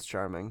be Prince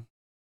Charming.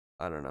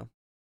 I don't know.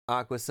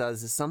 Aqua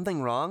says, is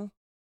something wrong?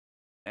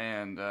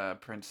 And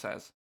Prince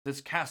says, this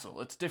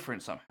castle, it's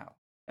different somehow.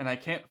 And I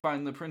can't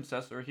find the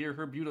princess or hear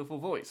her beautiful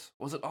voice.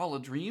 Was it all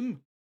a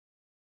dream?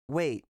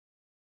 Wait,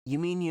 you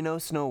mean you know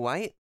Snow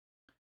White?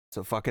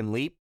 So fucking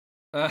leap?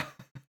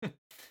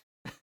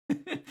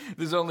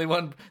 There's only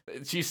one.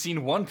 She's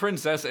seen one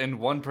princess and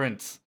one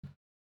prince.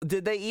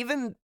 Did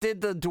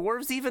the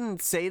dwarves even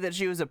say that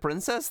she was a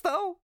princess,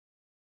 though?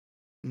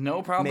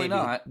 No, probably Maybe.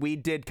 not. We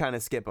did kind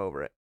of skip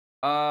over it.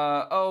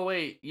 Oh,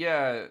 wait.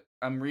 Yeah,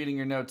 I'm reading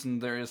your notes, and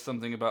there is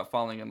something about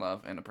falling in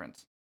love and a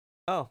prince.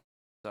 Oh.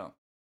 So,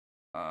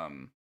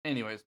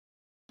 anyways,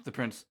 the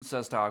prince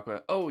says to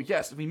Aqua, oh,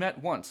 yes, we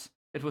met once.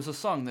 It was a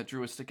song that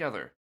drew us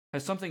together.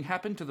 Has something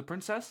happened to the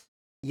princess?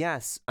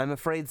 Yes, I'm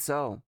afraid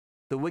so.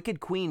 The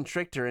wicked queen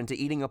tricked her into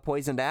eating a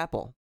poisoned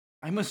apple.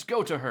 I must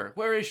go to her.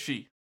 Where is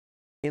she?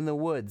 In the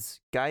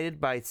woods,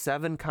 guided by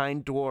 7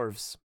 kind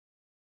dwarves.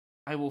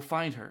 I will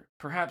find her.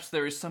 Perhaps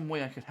there is some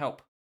way I could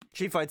help.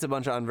 She fights a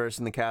bunch of unversed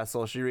in the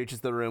castle. She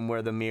reaches the room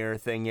where the mirror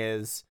thing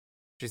is.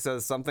 She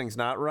says something's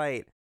not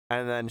right.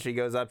 And then she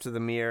goes up to the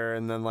mirror,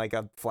 and then like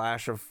a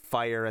flash of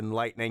fire and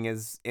lightning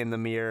is in the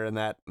mirror, and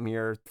that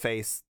mirror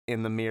face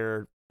in the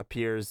mirror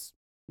appears.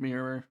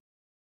 Mirror.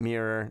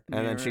 And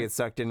then she gets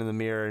sucked into the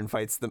mirror and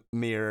fights the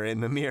mirror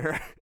in the mirror.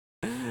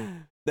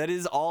 That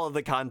is all of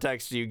the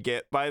context you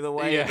get, by the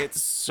way. Yeah.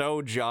 It's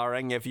so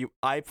jarring.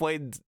 I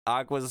played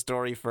Aqua's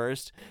story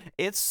first.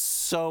 It's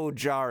so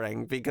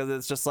jarring because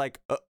it's just like,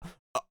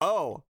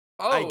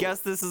 I guess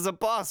this is a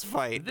boss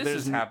fight. This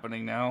is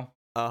happening now.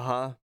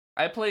 Uh-huh.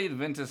 I played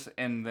Ventus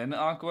and then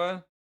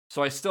Aqua,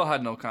 so I still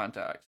had no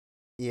context.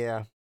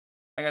 Yeah.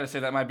 I gotta say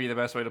that might be the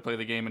best way to play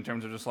the game in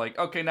terms of just like,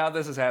 okay, now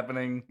this is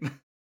happening.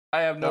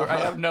 I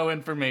have no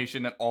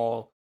information at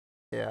all.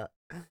 Yeah.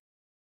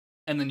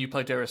 And then you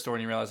play Terra's story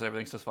and you realize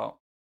everything's his fault.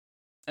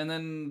 And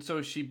then,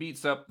 so she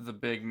beats up the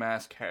big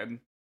mask head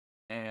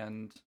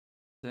and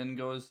then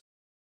goes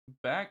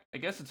back. I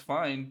guess it's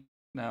fine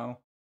now.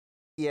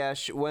 Yeah,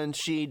 when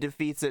she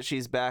defeats it,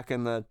 she's back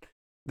in the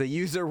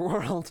user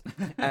world.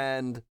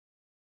 And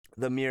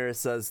the mirror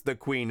says, the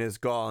queen is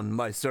gone,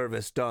 my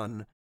service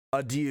done.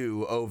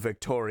 Adieu, O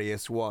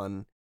victorious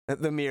one.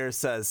 The mirror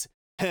says,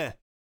 heh,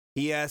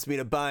 he asked me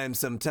to buy him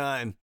some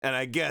time, and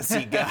I guess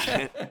he got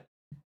it.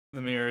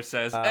 The mirror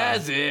says,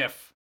 as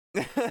if.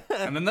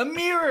 And then the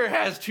mirror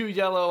has 2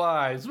 yellow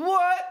eyes.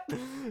 What?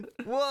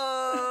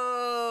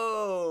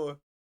 Whoa!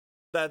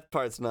 That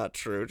part's not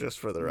true, just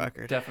for the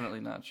record.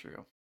 Definitely not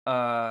true.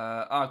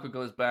 Aqua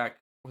goes back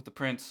with the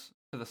prince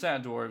to the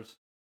Sad Dwarves.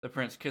 The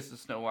prince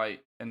kisses Snow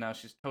White, and now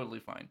she's totally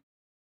fine.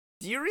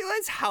 Do you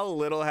realize how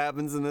little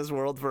happens in this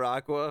world for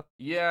Aqua?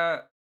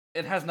 Yeah,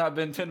 it has not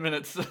been 10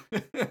 minutes.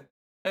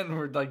 And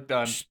we're like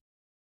done.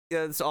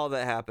 Yeah, that's all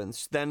that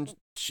happens. Then,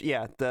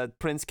 the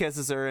prince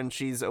kisses her and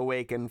she's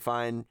awake and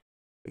fine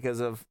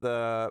because of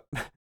the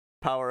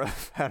power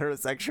of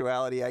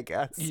heterosexuality, I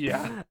guess.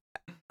 Yeah.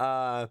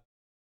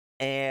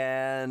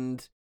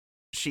 And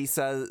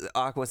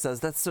Aqua says,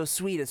 that's so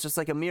sweet. It's just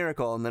like a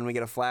miracle. And then we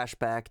get a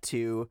flashback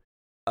to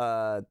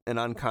an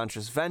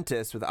unconscious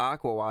Ventus with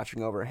Aqua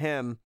watching over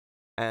him.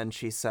 And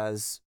she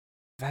says,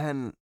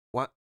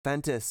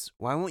 Ventus,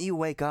 why won't you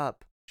wake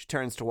up? She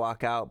turns to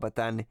walk out, but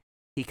then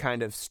he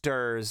kind of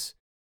stirs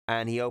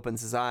and he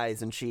opens his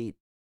eyes and she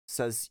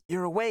says,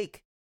 you're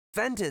awake.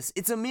 Ventus,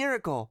 it's a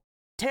miracle.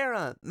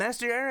 Terra,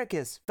 Master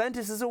Ericus,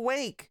 Ventus is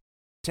awake.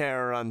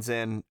 Terra runs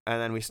in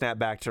and then we snap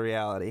back to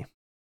reality.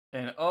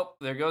 And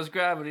there goes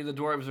gravity. The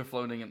dwarves are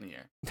floating in the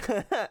air.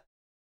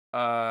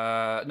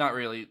 Not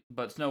really,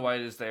 but Snow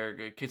White is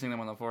there kissing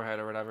them on the forehead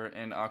or whatever,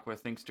 and Aqua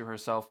thinks to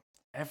herself,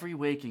 every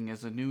waking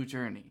is a new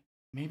journey.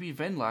 Maybe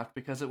Ven left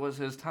because it was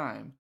his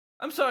time.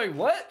 I'm sorry,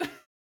 what?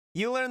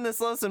 You learn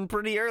this lesson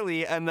pretty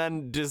early and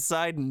then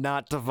decide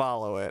not to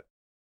follow it.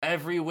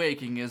 Every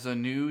waking is a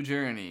new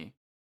journey.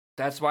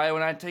 That's why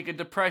when I take a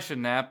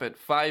depression nap at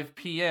 5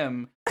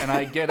 p.m. and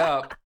I get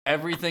up,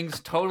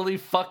 everything's totally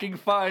fucking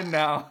fine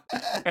now.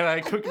 And I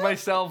cook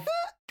myself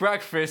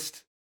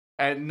breakfast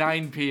at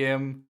 9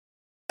 p.m.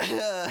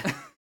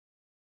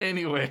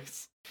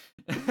 Anyways,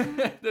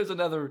 there's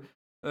another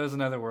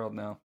world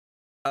now.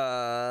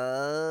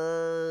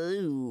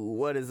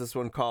 What is this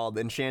one called?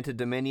 Enchanted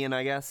Dominion,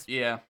 I guess?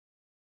 Yeah.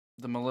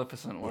 The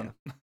Maleficent one.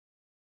 Yeah.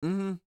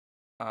 Mm-hmm.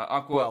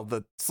 Aqua. Well,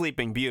 the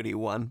Sleeping Beauty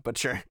one, but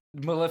sure.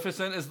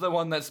 Maleficent is the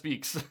one that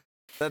speaks.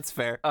 That's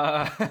fair.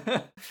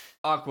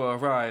 Aqua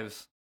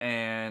arrives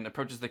and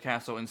approaches the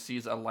castle and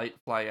sees a light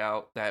fly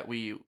out that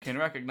we can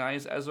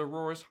recognize as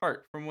Aurora's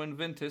heart from when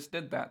Ventus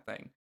did that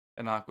thing.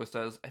 And Aqua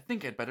says, I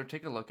think I'd better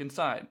take a look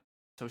inside.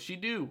 So she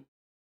do.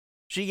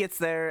 She gets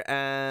there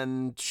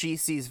and she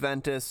sees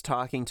Ventus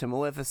talking to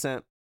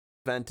Maleficent.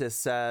 Ventus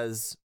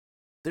says,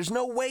 there's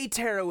no way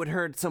Terra would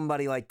hurt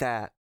somebody like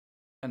that.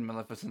 And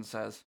Maleficent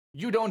says,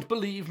 you don't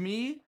believe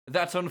me?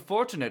 That's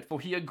unfortunate, for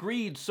he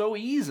agreed so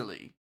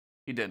easily.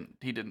 He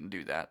didn't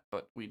do that,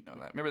 but we know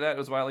that. Remember that? It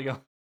was a while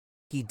ago.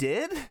 He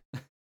did?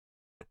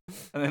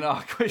 And then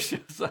Aqua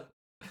shows up.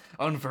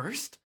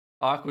 Unversed?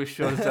 Aqua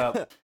shows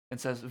up and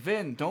says,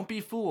 Vin, don't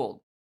be fooled.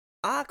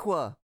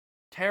 Aqua.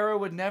 Terra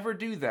would never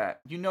do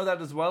that. You know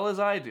that as well as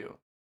I do.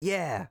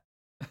 Yeah.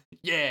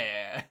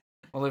 Yeah.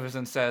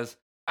 Maleficent says,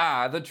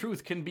 the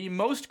truth can be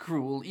most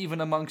cruel even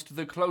amongst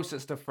the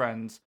closest of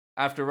friends.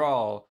 After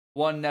all,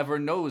 one never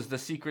knows the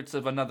secrets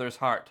of another's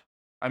heart.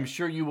 I'm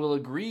sure you will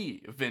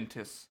agree,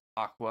 Ventus,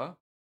 Aqua.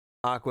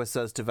 Aqua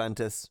says to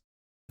Ventus,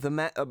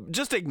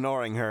 just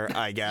ignoring her,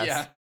 I guess.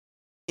 Yeah.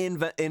 In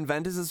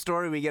Ventus's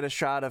story, we get a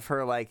shot of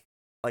her like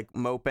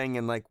moping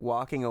and like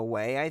walking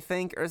away, I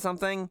think, or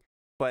something,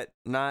 but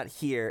not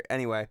here.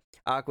 Anyway,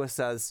 Aqua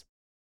says,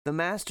 the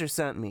master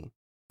sent me.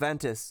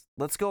 Ventus,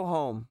 let's go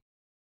home.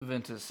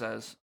 Ventus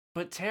says,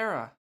 but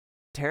Terra.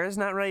 Terra's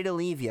not ready to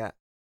leave yet.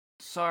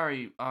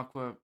 Sorry,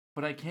 Aqua,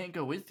 but I can't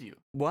go with you.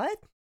 What?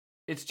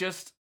 It's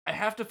just, I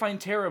have to find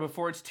Terra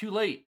before it's too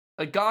late.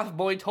 A goth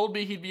boy told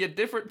me he'd be a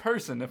different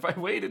person if I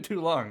waited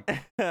too long.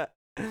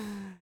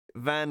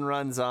 Ven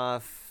runs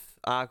off.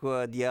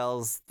 Aqua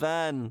yells,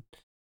 Ven!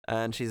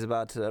 And she's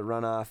about to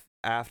run off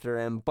after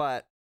him,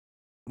 but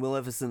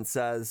Maleficent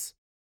says,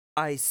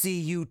 I see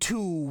you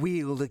too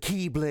wield a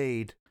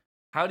Keyblade.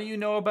 How do you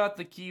know about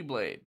the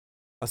Keyblade?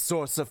 A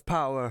source of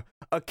power,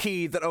 a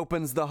key that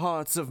opens the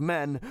hearts of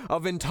men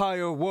of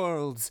entire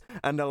worlds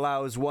and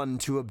allows one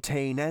to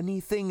obtain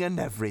anything and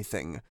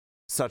everything.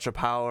 Such a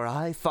power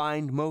I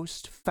find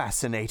most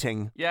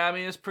fascinating. Yeah, I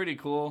mean, it's pretty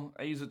cool.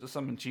 I use it to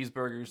summon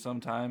cheeseburgers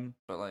sometime,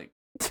 but like,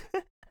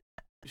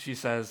 she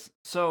says,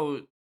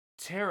 so,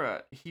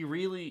 Terra, he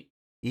really...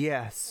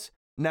 Yes.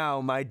 Now,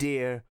 my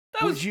dear,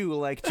 would you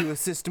like to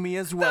assist me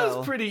as well? That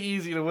was pretty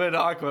easy to win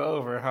Aqua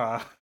over, huh?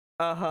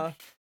 Uh-huh.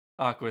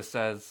 Aqua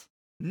says,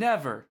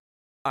 never.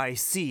 I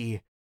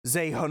see.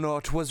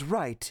 Xehanort was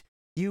right.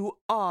 You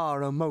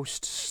are a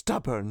most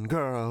stubborn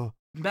girl.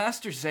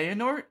 Master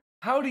Xehanort?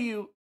 How do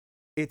you...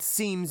 It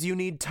seems you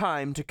need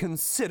time to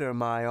consider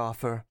my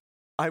offer.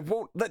 I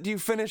won't let you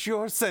finish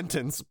your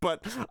sentence,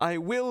 but I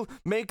will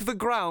make the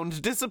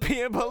ground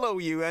disappear below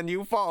you and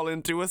you fall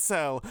into a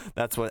cell.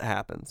 That's what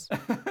happens.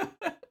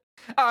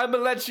 I'ma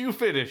let you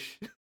finish.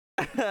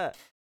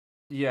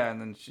 Yeah,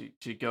 and then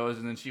she goes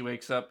and then she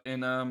wakes up in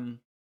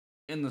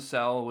the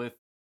cell with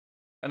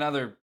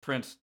another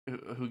prince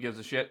who gives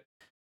a shit.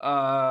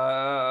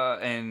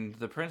 And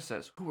the prince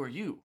says, "Who are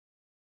you?"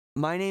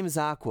 My name's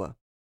Aqua.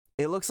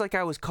 It looks like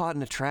I was caught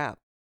in a trap.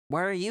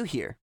 Why are you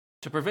here?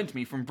 To prevent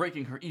me from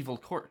breaking her evil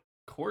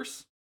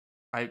course.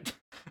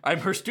 I'm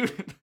her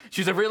student.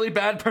 She's a really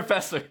bad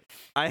professor.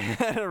 I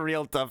had a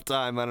real tough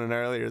time on an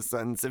earlier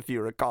sentence, if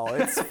you recall.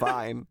 It's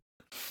fine.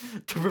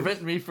 To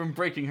prevent me from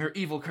breaking her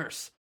evil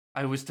curse,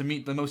 I was to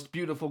meet the most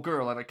beautiful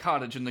girl at a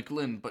cottage in the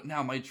glen, but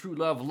now my true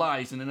love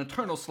lies in an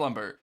eternal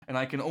slumber, and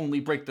I can only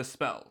break the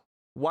spell.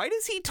 Why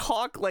does he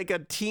talk like a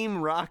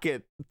Team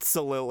Rocket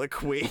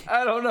soliloquy?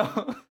 I don't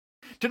know.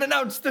 To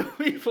denounce the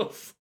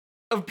evils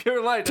of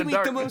pure light To and meet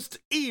darkness. the most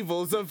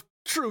evils of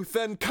truth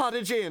and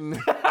Cottage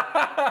Inn.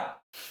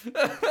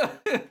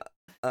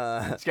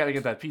 Just gotta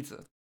get that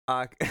pizza.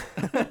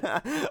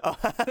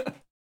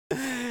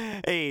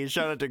 Hey,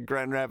 shout out to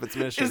Grand Rapids,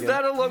 Michigan. Is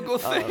that a local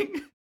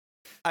thing?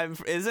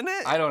 Isn't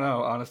it? I don't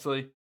know,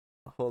 honestly.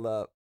 Hold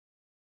up.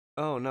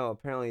 Oh no,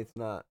 apparently it's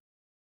not.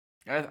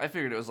 I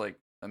figured it was like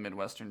a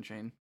Midwestern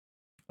chain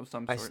of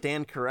some I sort.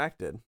 stand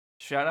corrected.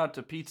 Shout out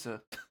to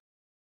pizza.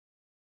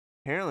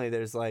 Apparently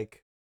there's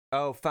like,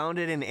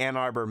 founded in Ann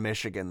Arbor,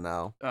 Michigan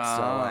though. So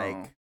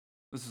like,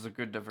 this is a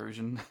good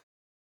diversion.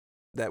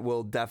 that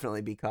will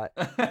definitely be cut.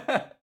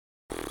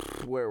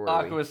 Where were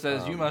Aqua we?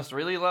 says, "You must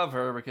really love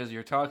her because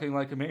you're talking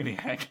like a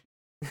maniac."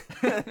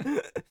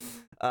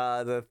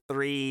 The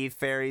three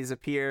fairies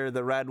appear.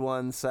 The red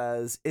one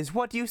says, "Is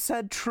what you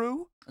said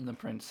true?" And the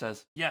prince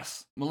says,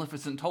 "Yes,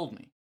 Maleficent told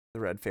me."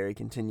 The red fairy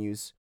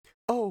continues,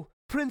 "Oh,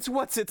 Prince,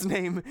 what's its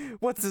name?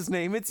 What's his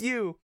name? It's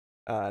you."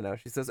 No,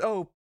 she says,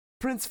 "Oh,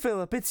 Prince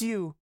Philip, it's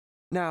you.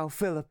 Now,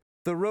 Philip,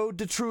 the road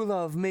to true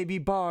love may be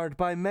barred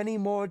by many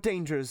more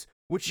dangers,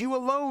 which you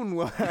alone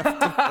will have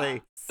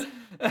to face."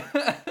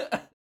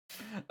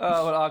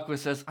 But Aqua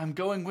says, "I'm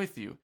going with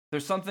you.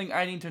 There's something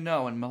I need to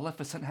know, and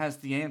Maleficent has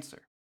the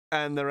answer."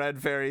 And the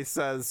red fairy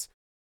says,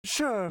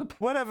 "Sure,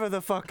 whatever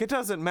the fuck, it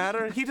doesn't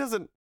matter. He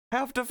doesn't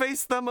have to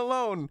face them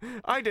alone.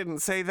 I didn't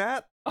say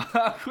that."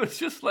 Aqua's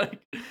just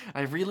like,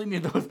 "I really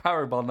need those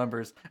Powerball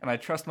numbers, and I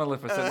trust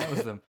Maleficent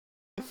knows them."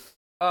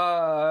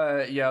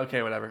 Yeah,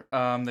 okay, whatever.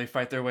 They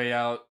fight their way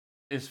out.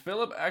 Is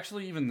Philip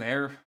actually even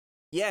there?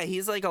 Yeah,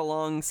 he's like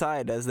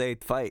alongside as they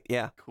fight.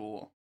 Yeah,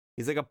 Cool.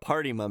 he's like a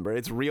party member.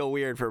 It's real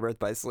weird for Birth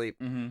by Sleep.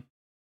 Mm-hmm.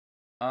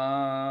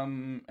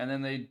 And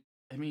then they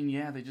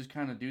just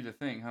kind of do the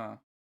thing, huh?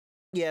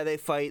 Yeah, they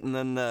fight, and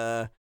then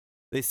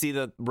they see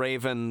the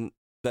raven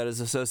that is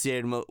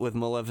associated with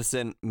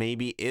Maleficent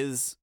maybe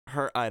is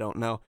her. I don't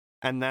know.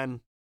 And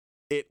then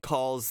it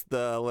calls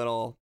the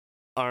little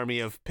army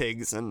of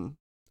pigs and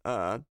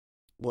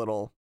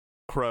little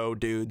crow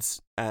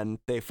dudes, and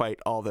they fight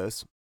all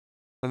those.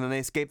 And then they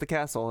escape the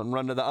castle and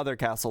run to the other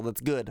castle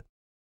that's good.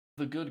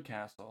 The good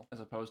castle,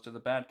 as opposed to the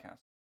bad castle.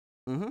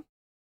 Mm-hmm.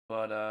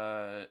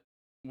 But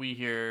we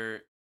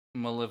hear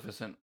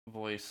Maleficent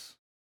voice.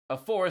 "A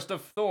forest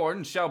of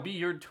thorns shall be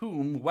your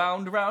tomb,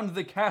 wound round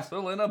the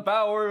castle in a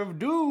bower of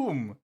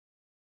doom."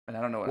 And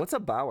I don't know what. What's a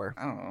bower?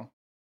 I don't know.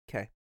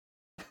 Okay.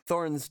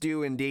 Thorns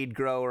do indeed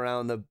grow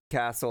around the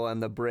castle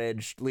and the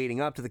bridge leading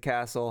up to the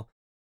castle,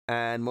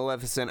 and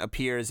Maleficent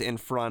appears in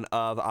front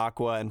of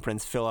Aqua and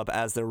Prince Philip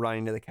as they're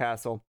running to the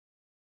castle.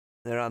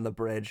 They're on the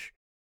bridge.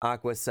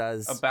 Aqua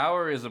says, "A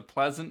bower is a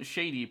pleasant,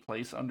 shady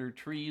place under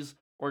trees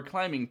or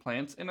climbing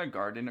plants in a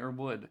garden or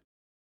wood."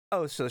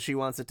 "Oh, so she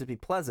wants it to be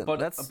pleasant. But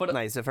That's but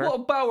nice of her." Well, a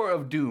bower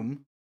of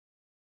doom,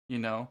 you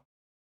know,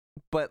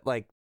 But,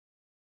 like,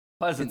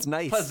 pleasant. It's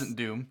nice. Pleasant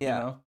doom. Yeah.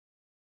 You know?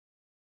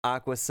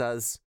 Aqua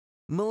says,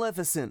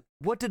 "Maleficent,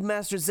 what did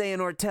Master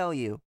Xehanort tell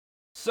you?"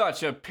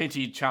 "Such a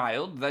pity,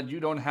 child, that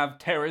you don't have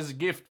Terra's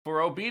gift for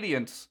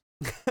obedience."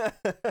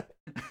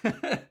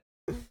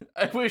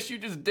 "I wish you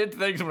just did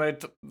things when I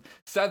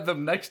said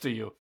them next to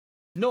you.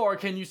 Nor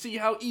can you see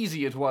how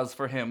easy it was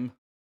for him.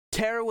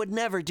 Terra would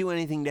never do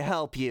anything to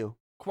help you.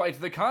 Quite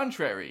the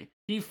contrary.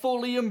 He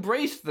fully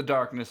embraced the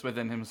darkness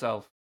within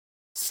himself.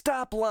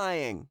 Stop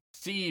lying."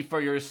 See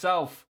for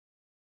yourself."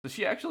 Does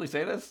she actually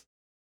say this?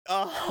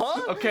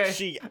 Uh-huh. Okay.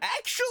 She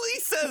actually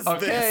says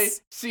Okay,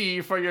 this.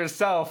 see for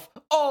yourself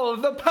all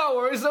of the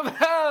powers of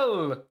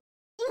hell.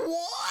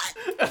 What?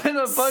 And then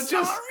a bunch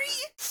of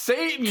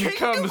Satan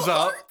comes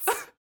up.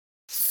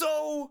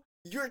 So,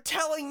 you're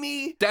telling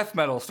me Death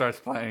metal starts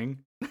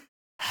playing.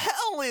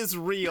 hell is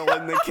real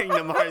in the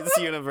Kingdom Hearts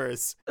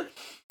universe?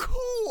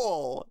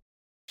 Cool.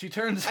 She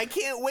turns. I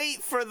can't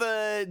wait for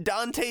the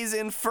Dante's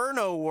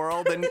Inferno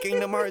world in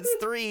Kingdom Hearts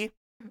 3.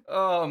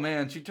 Oh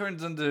man, she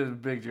turns into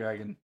Big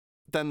Dragon.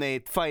 Then they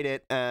fight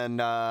it,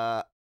 and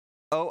I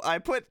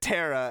put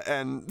Terra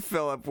and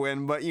Philip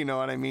win, but you know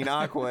what I mean.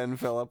 Aqua and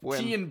Philip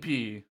win. T and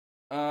P.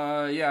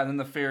 Yeah, and then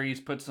the fairies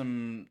put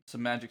some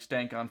magic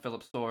stank on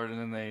Philip's sword, and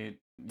then they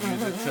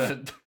use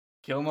it to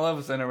kill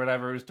Maleficent or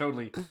whatever. It was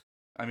totally.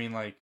 I mean,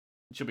 like,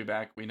 she'll be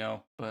back, we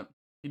know, but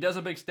he does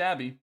a big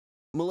stabby.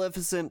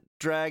 Maleficent,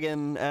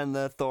 dragon, and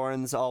the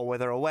thorns all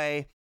wither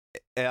away.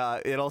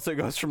 It also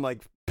goes from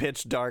like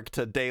pitch dark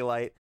to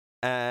daylight,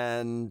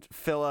 and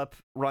Philip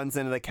runs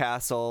into the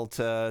castle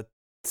to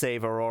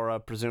save Aurora,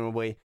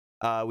 presumably.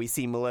 We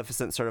see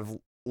Maleficent sort of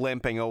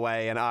limping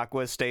away, and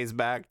Aqua stays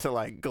back to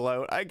like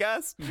gloat, I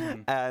guess.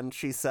 And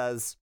she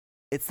says,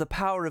 "It's the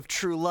power of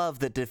true love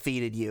that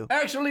defeated you."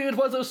 Actually, it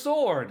was a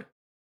sword.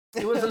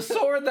 It was a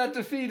sword that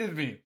defeated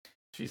me,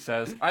 she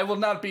says. I will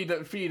not be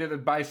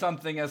defeated by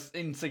something as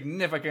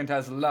insignificant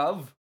as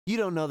love. You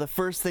don't know the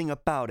first thing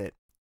about it.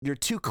 You're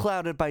too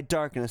clouded by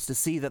darkness to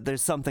see that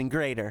there's something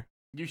greater.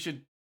 You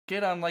should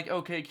get on, like,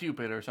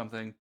 OkCupid or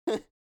something.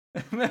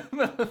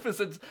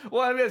 Maleficent's...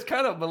 Well, I mean, it's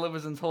kind of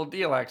Maleficent's whole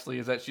deal, actually,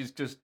 is that she's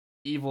just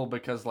evil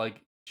because,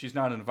 like, she's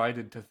not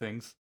invited to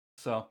things.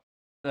 So,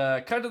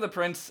 cut to the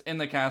prince in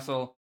the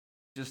castle,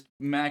 just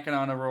macking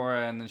on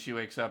Aurora, and then she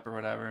wakes up or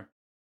whatever.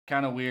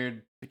 Kind of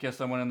weird to kiss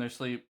someone in their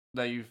sleep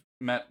that you've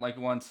met, like,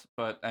 once,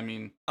 but, I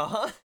mean...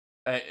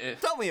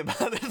 Tell me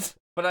about it.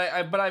 But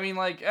I mean,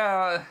 like,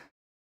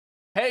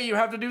 hey, you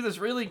have to do this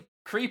really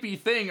creepy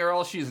thing or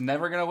else she's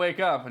never gonna wake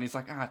up. And he's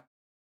like,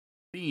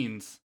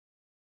 beans.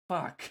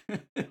 Fuck.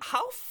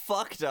 How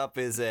fucked up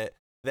is it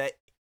that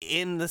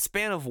in the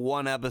span of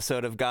one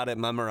episode of Got It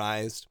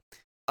Memorized,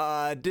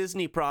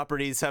 Disney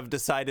properties have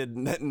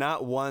decided that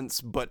not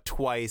once but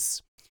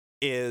twice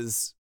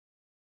is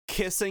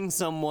kissing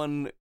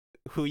someone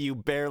who you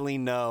barely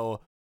know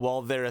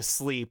while they're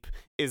asleep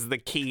is the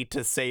key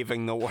to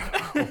saving the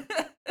world?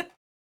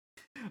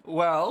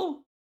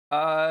 Well,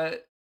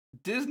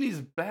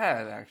 Disney's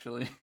bad,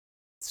 actually.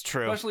 It's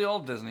true. Especially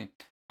old Disney.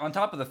 On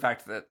top of the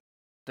fact that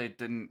they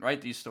didn't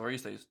write these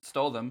stories, they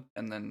stole them,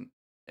 and then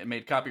it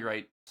made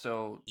copyright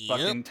so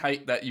fucking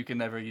tight that you can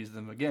never use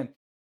them again.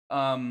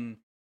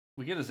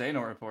 We get a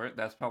Xehanort report.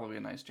 That's probably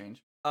a nice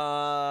change.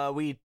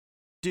 We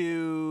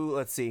do...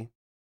 Let's see.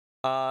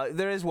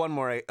 There is one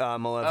more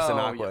Maleficent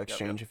Aqua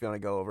exchange if you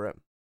want to go over it.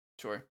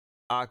 Sure.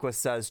 Aqua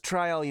says,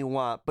 "Try all you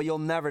want, but you'll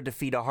never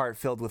defeat a heart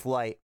filled with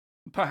light."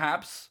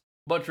 Perhaps,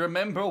 but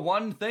remember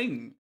one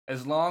thing.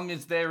 As long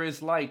as there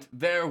is light,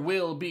 there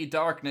will be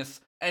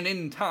darkness, and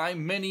in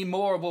time many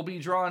more will be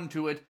drawn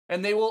to it,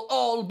 and they will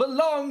all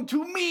belong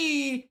to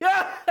me!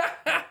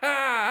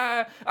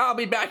 I'll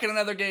be back in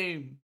another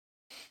game.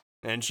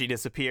 And she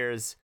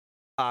disappears.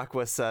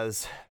 Aqua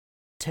says,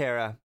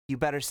 "Terra, you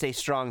better stay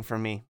strong for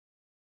me."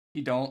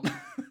 You don't.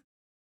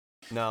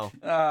 No.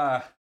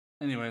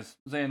 Anyways,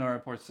 Xehanort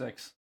Report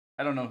 6.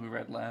 I don't know who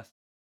read last.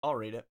 I'll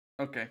read it.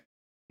 Okay.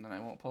 Then I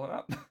won't pull it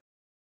up.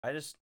 I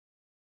just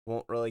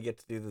won't really get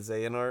to do the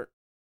Xehanort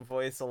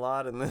voice a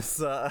lot in this,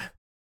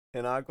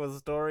 in Aqua's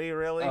story,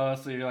 really. Oh,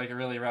 so you're like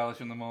really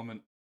relishing the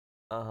moment.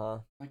 Uh-huh.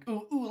 Like,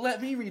 ooh,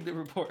 let me read the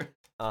report.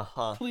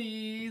 Uh-huh.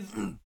 Please.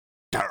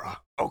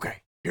 Terra. Okay,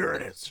 here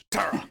it is.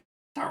 Terra.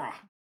 Terra.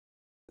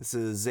 This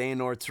is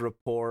Xehanort's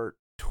report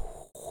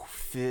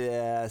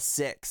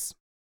 6.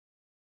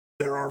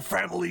 There are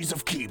families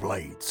of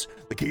Keyblades.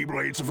 The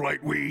Keyblades of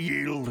Light we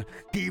yield,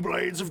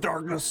 Keyblades of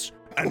Darkness,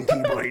 and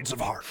Keyblades of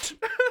Heart.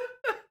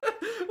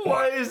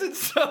 Why is it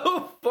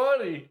so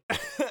funny?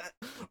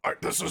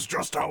 This is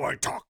just how I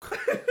talk.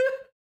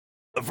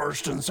 The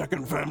first and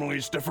second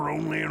families differ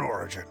only in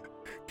origin.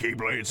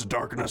 Keyblades of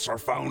Darkness are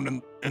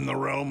found in the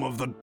realm of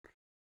the...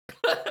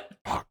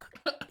 Fuck.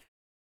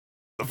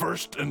 The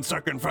first and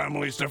second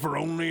families differ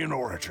only in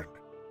origin.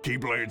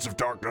 Keyblades of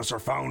Darkness are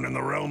found in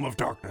the realm of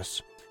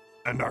darkness,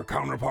 and are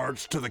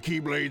counterparts to the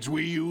Keyblades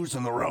we use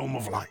in the realm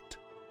of light.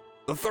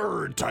 The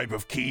third type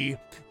of key,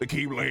 the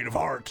Keyblade of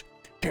Heart,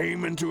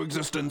 came into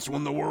existence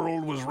when the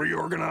world was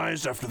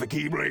reorganized after the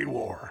Keyblade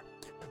War.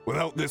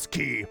 Without this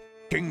key,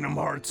 Kingdom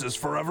Hearts is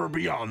forever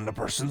beyond a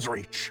person's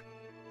reach.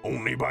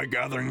 Only by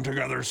gathering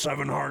together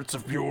 7 hearts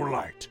of pure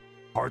light,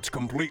 hearts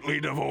completely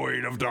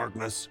devoid of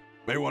darkness,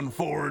 may one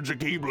forge a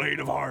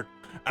Keyblade of Heart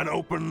and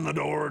open the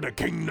door to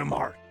Kingdom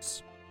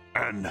Hearts.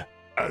 And,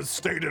 as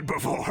stated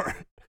before,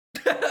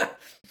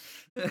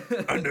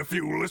 and if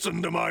you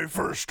listen to my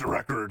first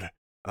record,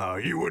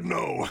 you would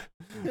know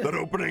that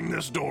opening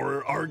this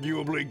door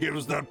arguably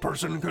gives that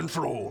person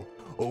control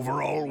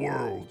over all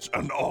worlds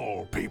and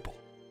all people.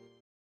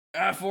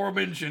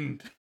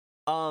 Aforementioned.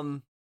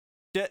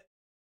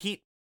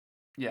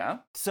 Yeah?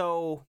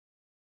 So,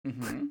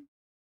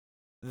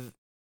 Mm-hmm.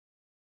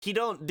 he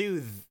don't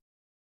do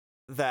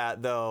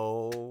that,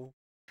 though,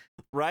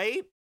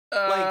 right?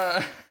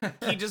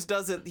 He just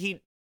doesn't,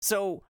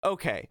 so,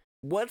 okay,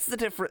 what's the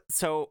difference?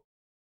 So,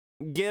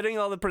 getting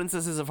all the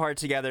Princesses of Heart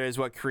together is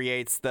what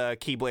creates the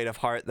Keyblade of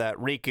Heart that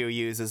Riku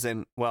uses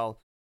in, well,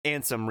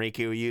 Ansem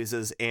Riku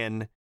uses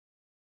in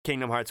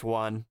Kingdom Hearts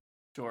 1.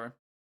 Sure.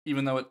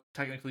 Even though it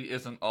technically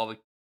isn't all the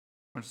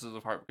Princesses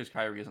of Heart because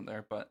Kairi isn't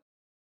there, but...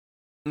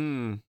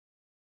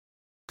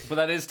 But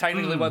that is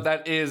technically what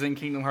that is in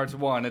Kingdom Hearts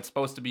 1. It's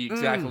supposed to be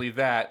exactly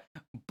that,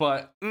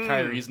 but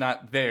Kairi's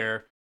not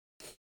there.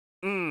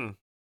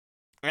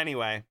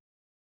 Anyway,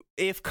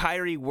 if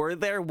Kairi were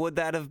there, would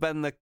that have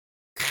been the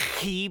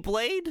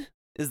Keyblade?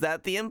 Is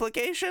that the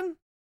implication?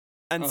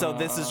 And so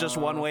this is just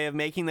one way of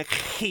making the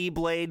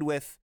Keyblade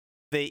with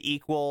the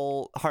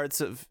equal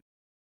hearts of...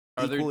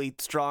 equally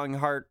strong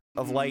heart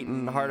of light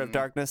and heart of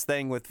darkness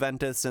thing with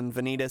Ventus and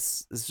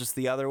Vanitas is just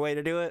the other way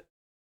to do it?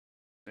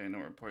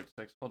 Xehanort Report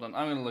 6. Hold on,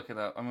 I'm gonna look it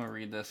up. I'm gonna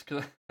read this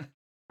because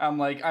I'm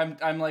like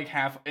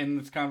half in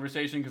this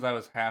conversation because I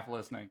was half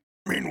listening.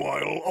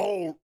 Meanwhile,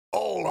 I'll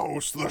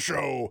host the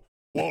show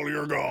while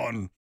you're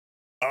gone.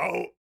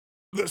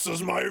 This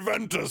is my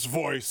Ventus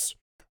voice.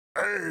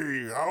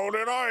 Hey, how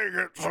did I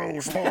get so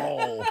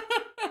small?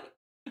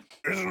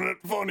 Isn't it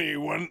funny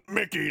when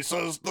Mickey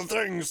says the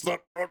things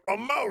that a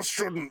mouse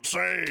shouldn't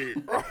say?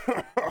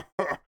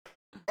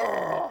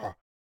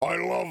 I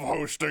love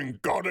hosting.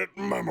 Got it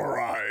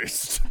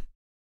memorized.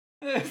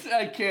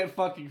 I can't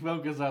fucking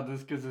focus on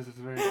this because this is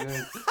very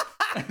good.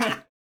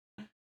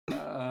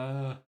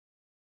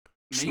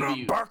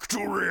 Snap back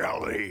to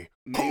reality.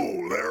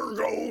 Oh, there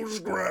goes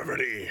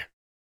gravity.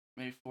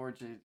 May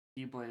forge a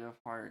Keyblade of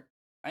Heart.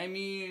 I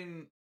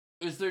mean,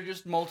 is there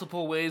just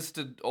multiple ways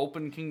to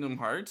open Kingdom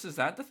Hearts? Is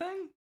that the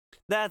thing?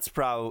 That's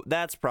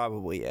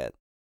probably it.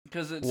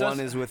 Because one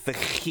is with the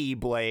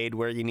Keyblade,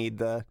 where you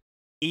need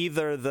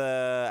either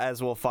the,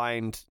 as we'll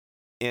find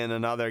in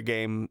another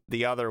game,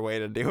 the other way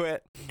to do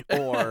it,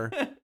 or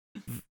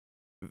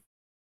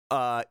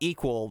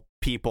equal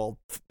people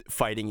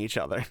fighting each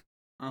other.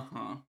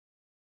 Uh-huh.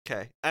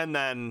 Okay, and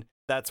then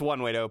that's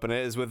one way to open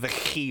it, is with the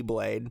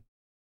Keyblade,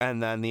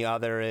 and then the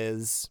other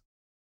is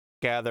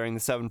gathering the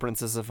 7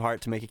 Princesses of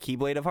Heart to make a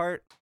Keyblade of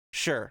Heart.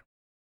 Sure.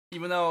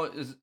 Even though,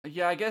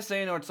 I guess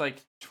Xehanort's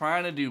like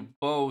trying to do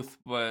both,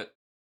 but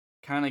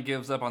kind of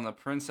gives up on the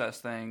princess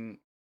thing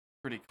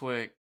pretty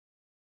quick,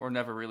 or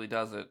never really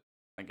does it,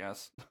 I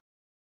guess.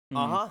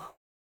 Uh-huh.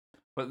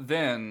 But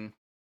then,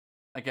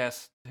 I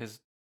guess his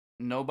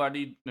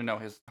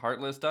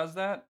Heartless does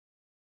that?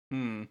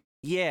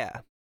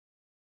 Yeah.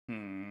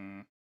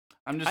 I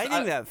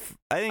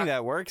think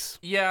that works.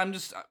 Yeah, I'm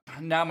just,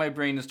 now my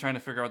brain is trying to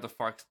figure out what the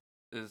fuck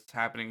is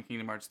happening in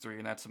Kingdom Hearts 3,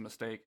 and that's a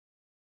mistake.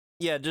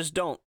 Yeah, just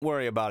don't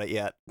worry about it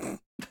yet.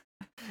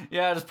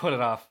 Yeah, just put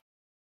it off.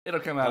 It'll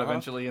come out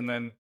eventually, and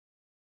then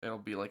it'll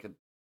be like a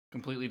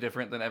completely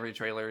different than every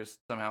trailer is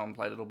somehow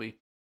implied it'll be.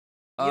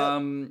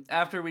 Yep.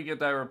 After we get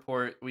that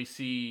report, we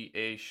see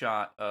a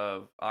shot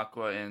of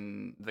Aqua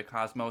in the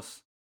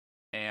cosmos,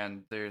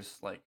 and there's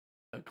like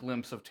a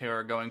glimpse of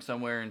Terra going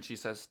somewhere, and she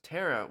says,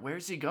 "Terra,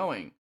 where's he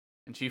going?"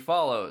 And she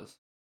follows.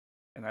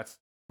 And that's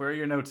where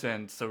your notes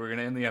end, so we're going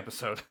to end the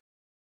episode.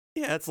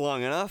 Yeah, it's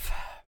long enough.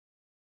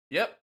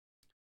 Yep.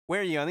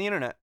 Where are you on the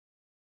internet?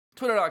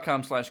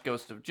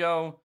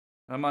 Twitter.com/GhostofJoe.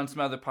 I'm on some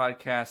other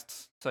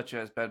podcasts, such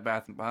as Bed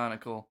Bath &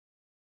 Bionicle,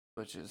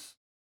 which is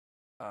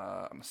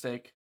a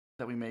mistake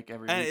that we make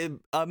every week.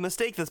 A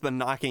mistake that's been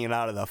knocking it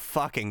out of the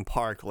fucking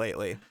park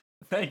lately.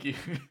 Thank you.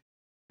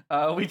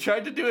 We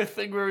tried to do a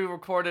thing where we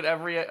recorded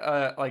every,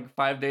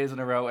 5 days in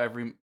a row,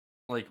 every,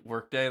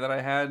 work day that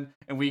I had,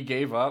 and we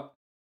gave up.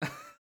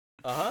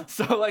 Uh-huh.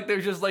 So,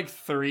 there's just,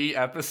 3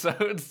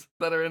 episodes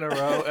that are in a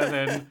row, and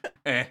then,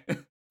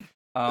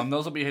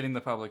 those will be hitting the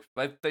public.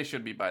 They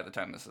should be by the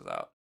time this is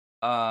out.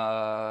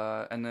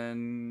 And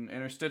then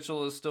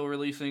Interstitial is still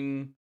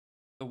releasing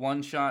the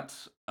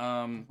one-shots.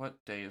 What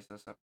day is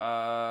this?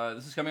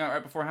 This is coming out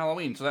right before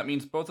Halloween, so that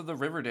means both of the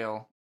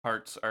Riverdale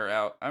parts are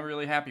out. I'm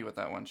really happy with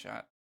that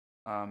one-shot.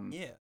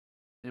 Yeah.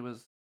 It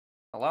was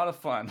a lot of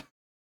fun,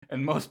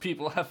 and most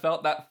people have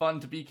felt that fun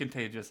to be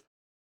contagious.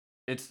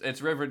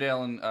 It's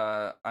Riverdale, and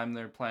I'm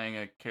there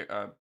playing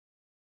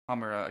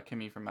Hamura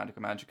Akemi from Magica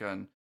Magica,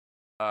 and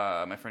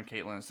my friend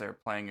Caitlin is there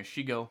playing a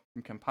Shigo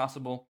from Kim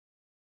Possible.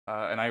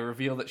 And I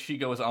reveal that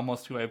Shigo is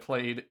almost who I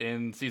played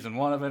in Season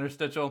 1 of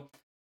Interstitial,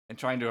 and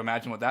trying to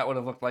imagine what that would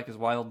have looked like is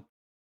wild.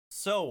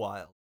 So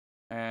wild.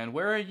 And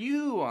where are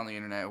you on the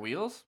internet,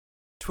 Wheels?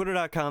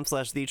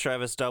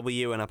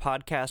 Twitter.com/TheTravisW, and a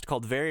podcast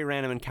called Very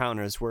Random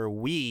Encounters, where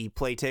we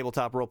play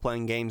tabletop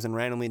role-playing games and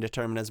randomly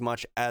determine as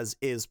much as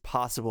is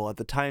possible. At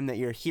the time that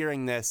you're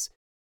hearing this,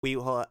 we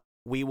will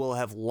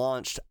have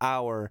launched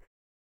our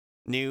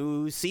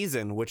new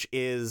season, which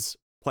is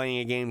playing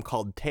a game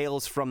called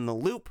Tales from the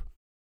Loop,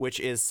 which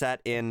is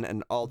set in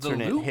an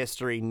alternate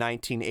history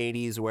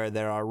 1980s where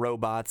there are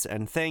robots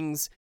and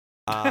things.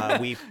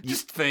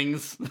 Just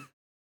things.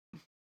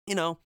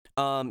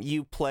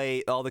 You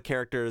play, all the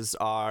characters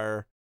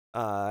are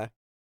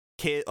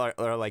kid or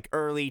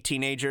early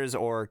teenagers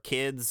or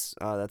kids.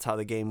 That's how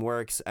the game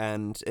works,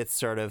 and it's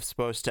sort of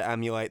supposed to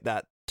emulate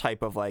that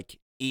type of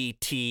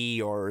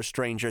E.T. or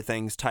Stranger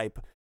Things type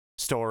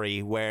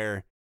story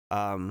where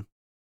the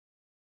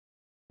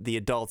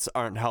adults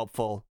aren't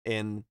helpful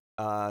in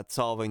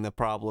solving the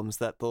problems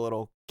that the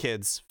little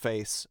kids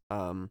face.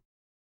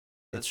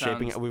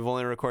 We've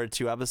only recorded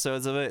 2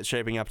 episodes of it. It's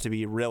shaping up to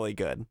be really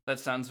good. That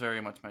sounds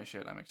very much my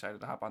shit. I'm excited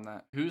to hop on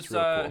that. Who's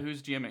cool.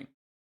 Who's GMing?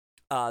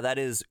 That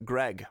is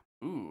Greg.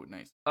 Ooh,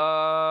 nice.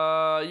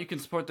 You can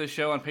support this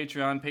show on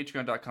Patreon,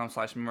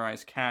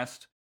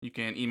 patreon.com/memorizecast. You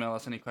can email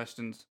us any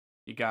questions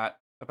you got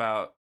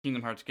about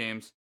Kingdom Hearts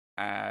games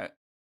at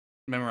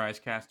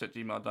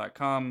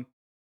memorizecast@gmail.com.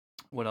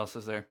 What else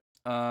is there?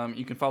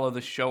 You can follow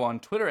the show on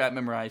Twitter at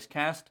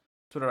memorizecast,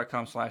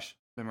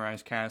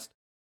 twitter.com/memorizecast.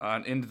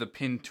 And into the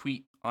pinned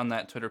tweet on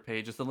that Twitter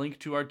page is the link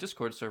to our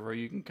Discord server.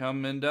 You can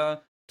come and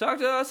talk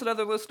to us and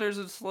other listeners.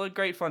 It's a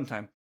great fun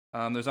time.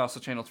 There's also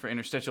channels for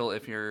Interstitial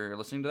if you're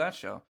listening to that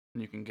show,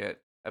 and you can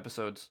get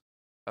episodes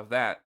of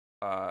that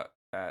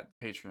at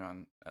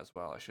Patreon as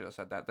well. I should have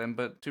said that then,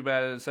 but too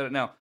bad I said it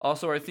now.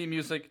 Also, our theme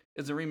music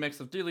is a remix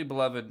of Dearly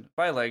Beloved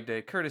by Leg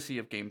Day, courtesy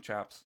of Game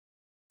Chops.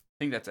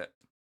 I think that's it.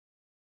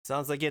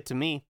 Sounds like it to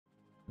me.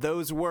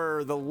 Those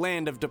were the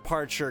Land of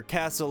Departure,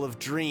 Castle of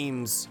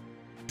Dreams,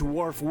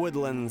 Dwarf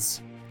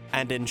Woodlands,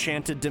 and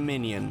Enchanted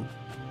Dominion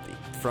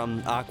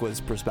from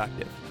Aqua's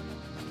perspective.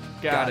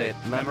 Got it.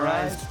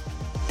 Memorized?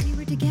 We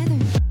were together.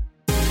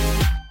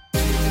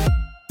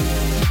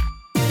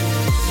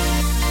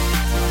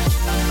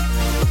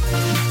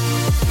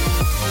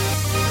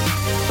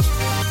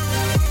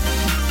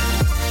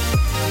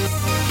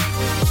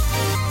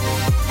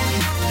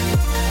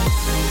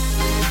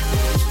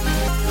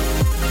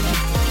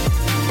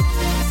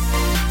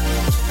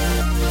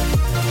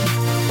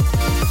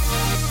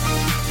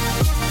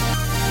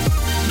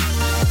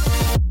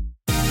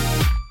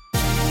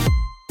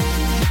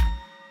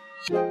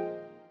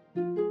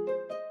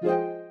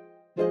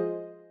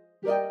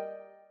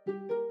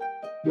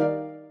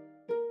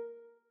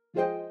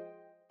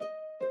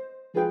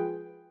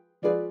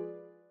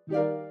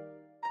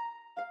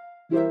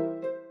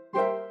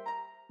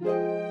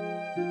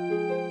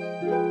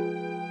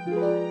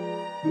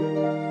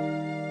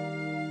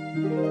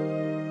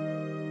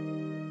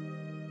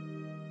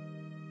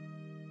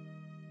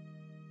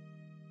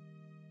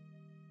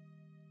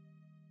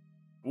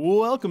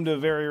 Welcome to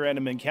Very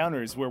Random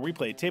Encounters, where we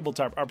play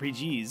tabletop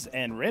RPGs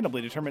and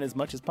randomly determine as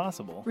much as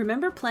possible.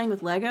 Remember playing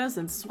with Legos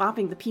and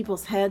swapping the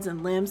people's heads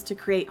and limbs to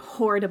create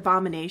horrid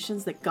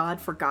abominations that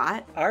God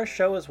forgot? Our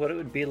show is what it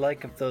would be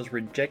like if those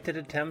rejected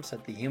attempts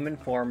at the human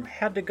form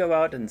had to go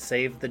out and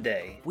save the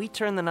day. We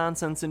turn the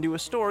nonsense into a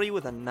story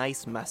with a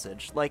nice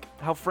message, like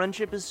how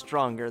friendship is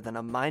stronger than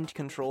a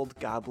mind-controlled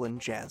goblin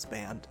jazz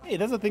band. Hey,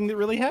 that's a thing that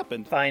really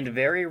happened. Find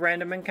Very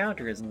Random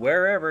Encounters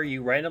wherever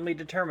you randomly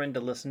determine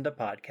to listen to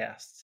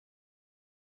podcasts.